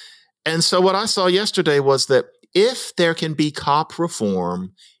cops. And so what I saw yesterday was that if there can be cop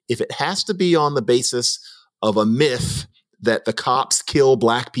reform, if it has to be on the basis of a myth that the cops kill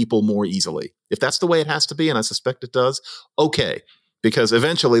Black people more easily, if that's the way it has to be, and I suspect it does, okay, because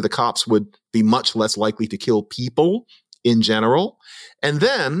eventually the cops would be much less likely to kill people in general. And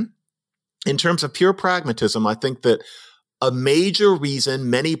then, in terms of pure pragmatism, I think that a major reason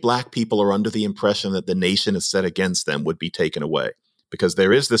many Black people are under the impression that the nation is set against them would be taken away. Because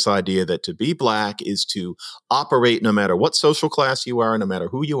there is this idea that to be Black is to operate, no matter what social class you are, no matter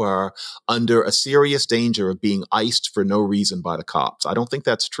who you are, under a serious danger of being iced for no reason by the cops. I don't think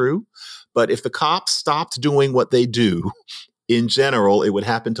that's true. But if the cops stopped doing what they do, in general, it would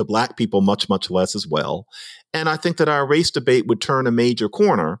happen to Black people much, much less as well. And I think that our race debate would turn a major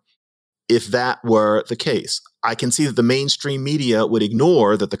corner if that were the case. I can see that the mainstream media would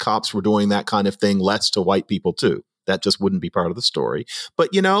ignore that the cops were doing that kind of thing less to white people too. That just wouldn't be part of the story.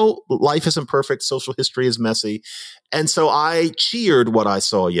 But, life isn't perfect. Social history is messy. And so I cheered what I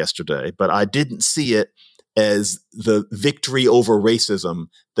saw yesterday, but I didn't see it as the victory over racism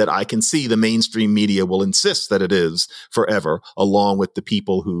that I can see the mainstream media will insist that it is forever, along with the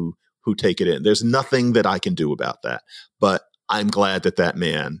people who take it in. There's nothing that I can do about that. But I'm glad that that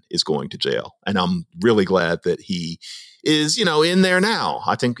man is going to jail. And I'm really glad that he is, in there now.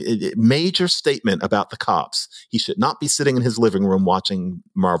 I think a major statement about the cops. He should not be sitting in his living room watching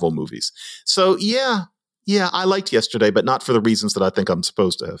Marvel movies. So yeah, I liked yesterday, but not for the reasons that I think I'm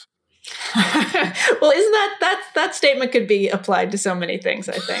supposed to have. Well, isn't that statement could be applied to so many things,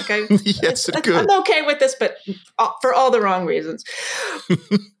 I think. Yes, it could. I'm okay with this, but for all the wrong reasons.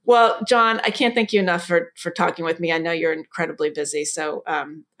 Well, John, I can't thank you enough for talking with me. I know you're incredibly busy, so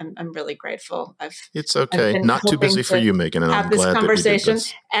I'm really grateful. It's okay. Not too busy for you, Meghan, and I'm glad that we did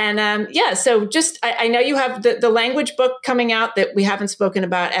this. And so just I know you have the language book coming out that we haven't spoken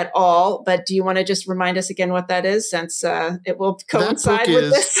about at all, but do you want to just remind us again what that is, since it will coincide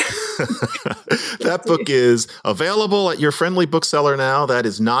with this? That book is available at your friendly bookseller now. That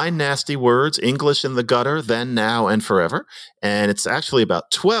is 9 Nasty Words, English in the Gutter, Then, Now, and Forever. And it's actually about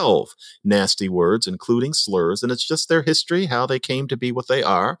 12 12 nasty words, including slurs. And it's just their history, how they came to be what they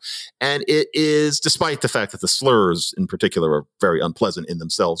are. And it is, despite the fact that the slurs in particular are very unpleasant in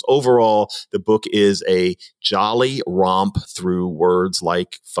themselves, overall, the book is a jolly romp through words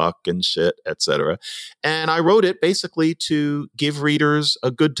like fuck and shit, etc. And I wrote it basically to give readers a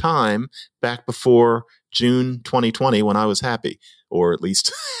good time back before June 2020 when I was happy, or at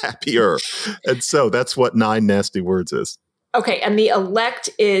least happier. And so that's what 9 Nasty Words is. Okay. And The Elect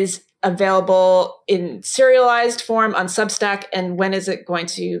is available in serialized form on Substack. And when is it going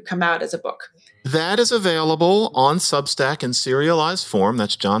to come out as a book? That is available on Substack in serialized form.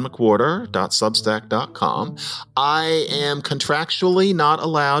 That's johnmcwhorter.substack.com. I am contractually not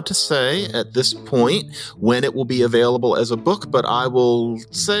allowed to say at this point when it will be available as a book, but I will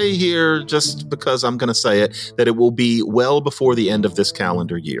say here, just because I'm going to say it, that it will be well before the end of this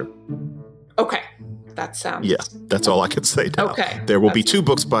calendar year. Okay. That sounds... Yeah, that's all I can say now. Okay. There will be 2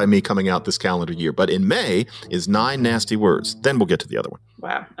 books by me coming out this calendar year, but in May is 9 Nasty Words. Then we'll get to the other one.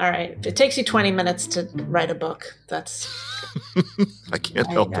 Wow. All right. If it takes you 20 minutes to write a book, that's... I can't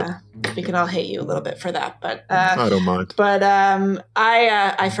help it. We can all hate you a little bit for that, but... I don't mind. But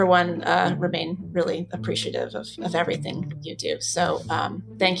I, for one, remain really appreciative of everything you do. So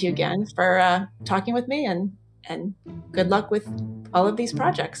thank you again for talking with me, and good luck with all of these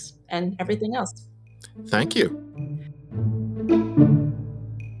projects and everything else. Thank you.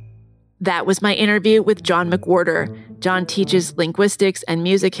 That was my interview with John McWhorter. John teaches linguistics and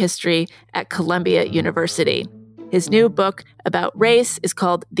music history at Columbia University. His new book about race is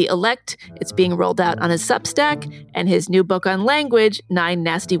called The Elect. It's being rolled out on his Substack, and his new book on language, 9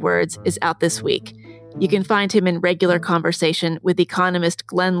 Nasty Words, is out this week. You can find him in regular conversation with economist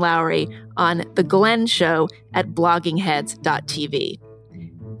Glenn Loury on The Glenn Show at bloggingheads.tv.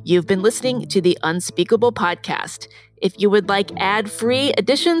 You've been listening to the Unspeakable podcast. If you would like ad-free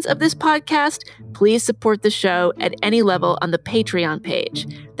editions of this podcast, please support the show at any level on the Patreon page.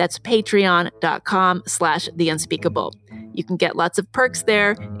 That's patreon.com/theunspeakable. You can get lots of perks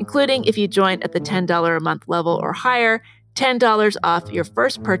there, including if you join at the $10 a month level or higher, $10 off your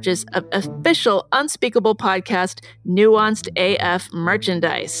first purchase of official Unspeakable podcast Nuanced AF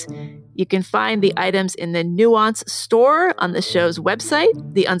merchandise. You can find the items in the Nuance store on the show's website,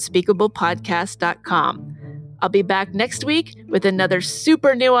 theunspeakablepodcast.com. I'll be back next week with another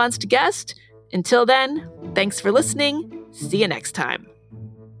super nuanced guest. Until then, thanks for listening. See you next time.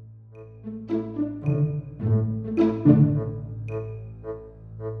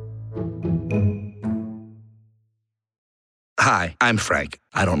 Hi, I'm Frank.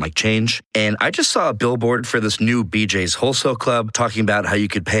 I don't like change. And I just saw a billboard for this new BJ's Wholesale Club talking about how you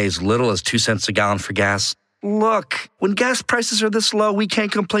could pay as little as 2 cents a gallon for gas. Look, when gas prices are this low, we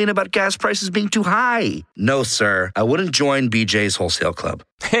can't complain about gas prices being too high. No, sir. I wouldn't join BJ's Wholesale Club.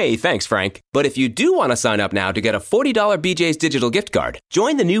 Hey, thanks, Frank. But if you do want to sign up now to get a $40 BJ's digital gift card,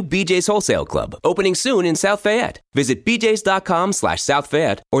 join the new BJ's Wholesale Club, opening soon in South Fayette. Visit bjs.com/South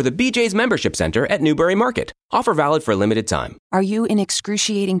Fayette or the BJ's Membership Center at Newbury Market. Offer valid for a limited time. Are you in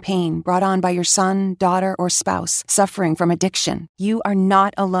excruciating pain brought on by your son, daughter, or spouse suffering from addiction? You are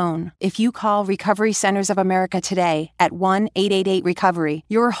not alone. If you call Recovery Centers of America today at 1-888-RECOVERY,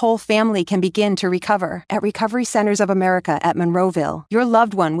 your whole family can begin to recover. At Recovery Centers of America at Monroeville, your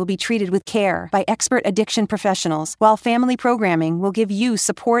loved one will be treated with care by expert addiction professionals, while family programming will give you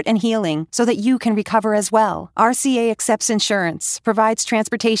support and healing so that you can recover as well. RCA accepts insurance, provides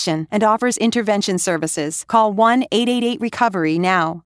transportation, and offers intervention services. Call 1-888-RECOVERY now.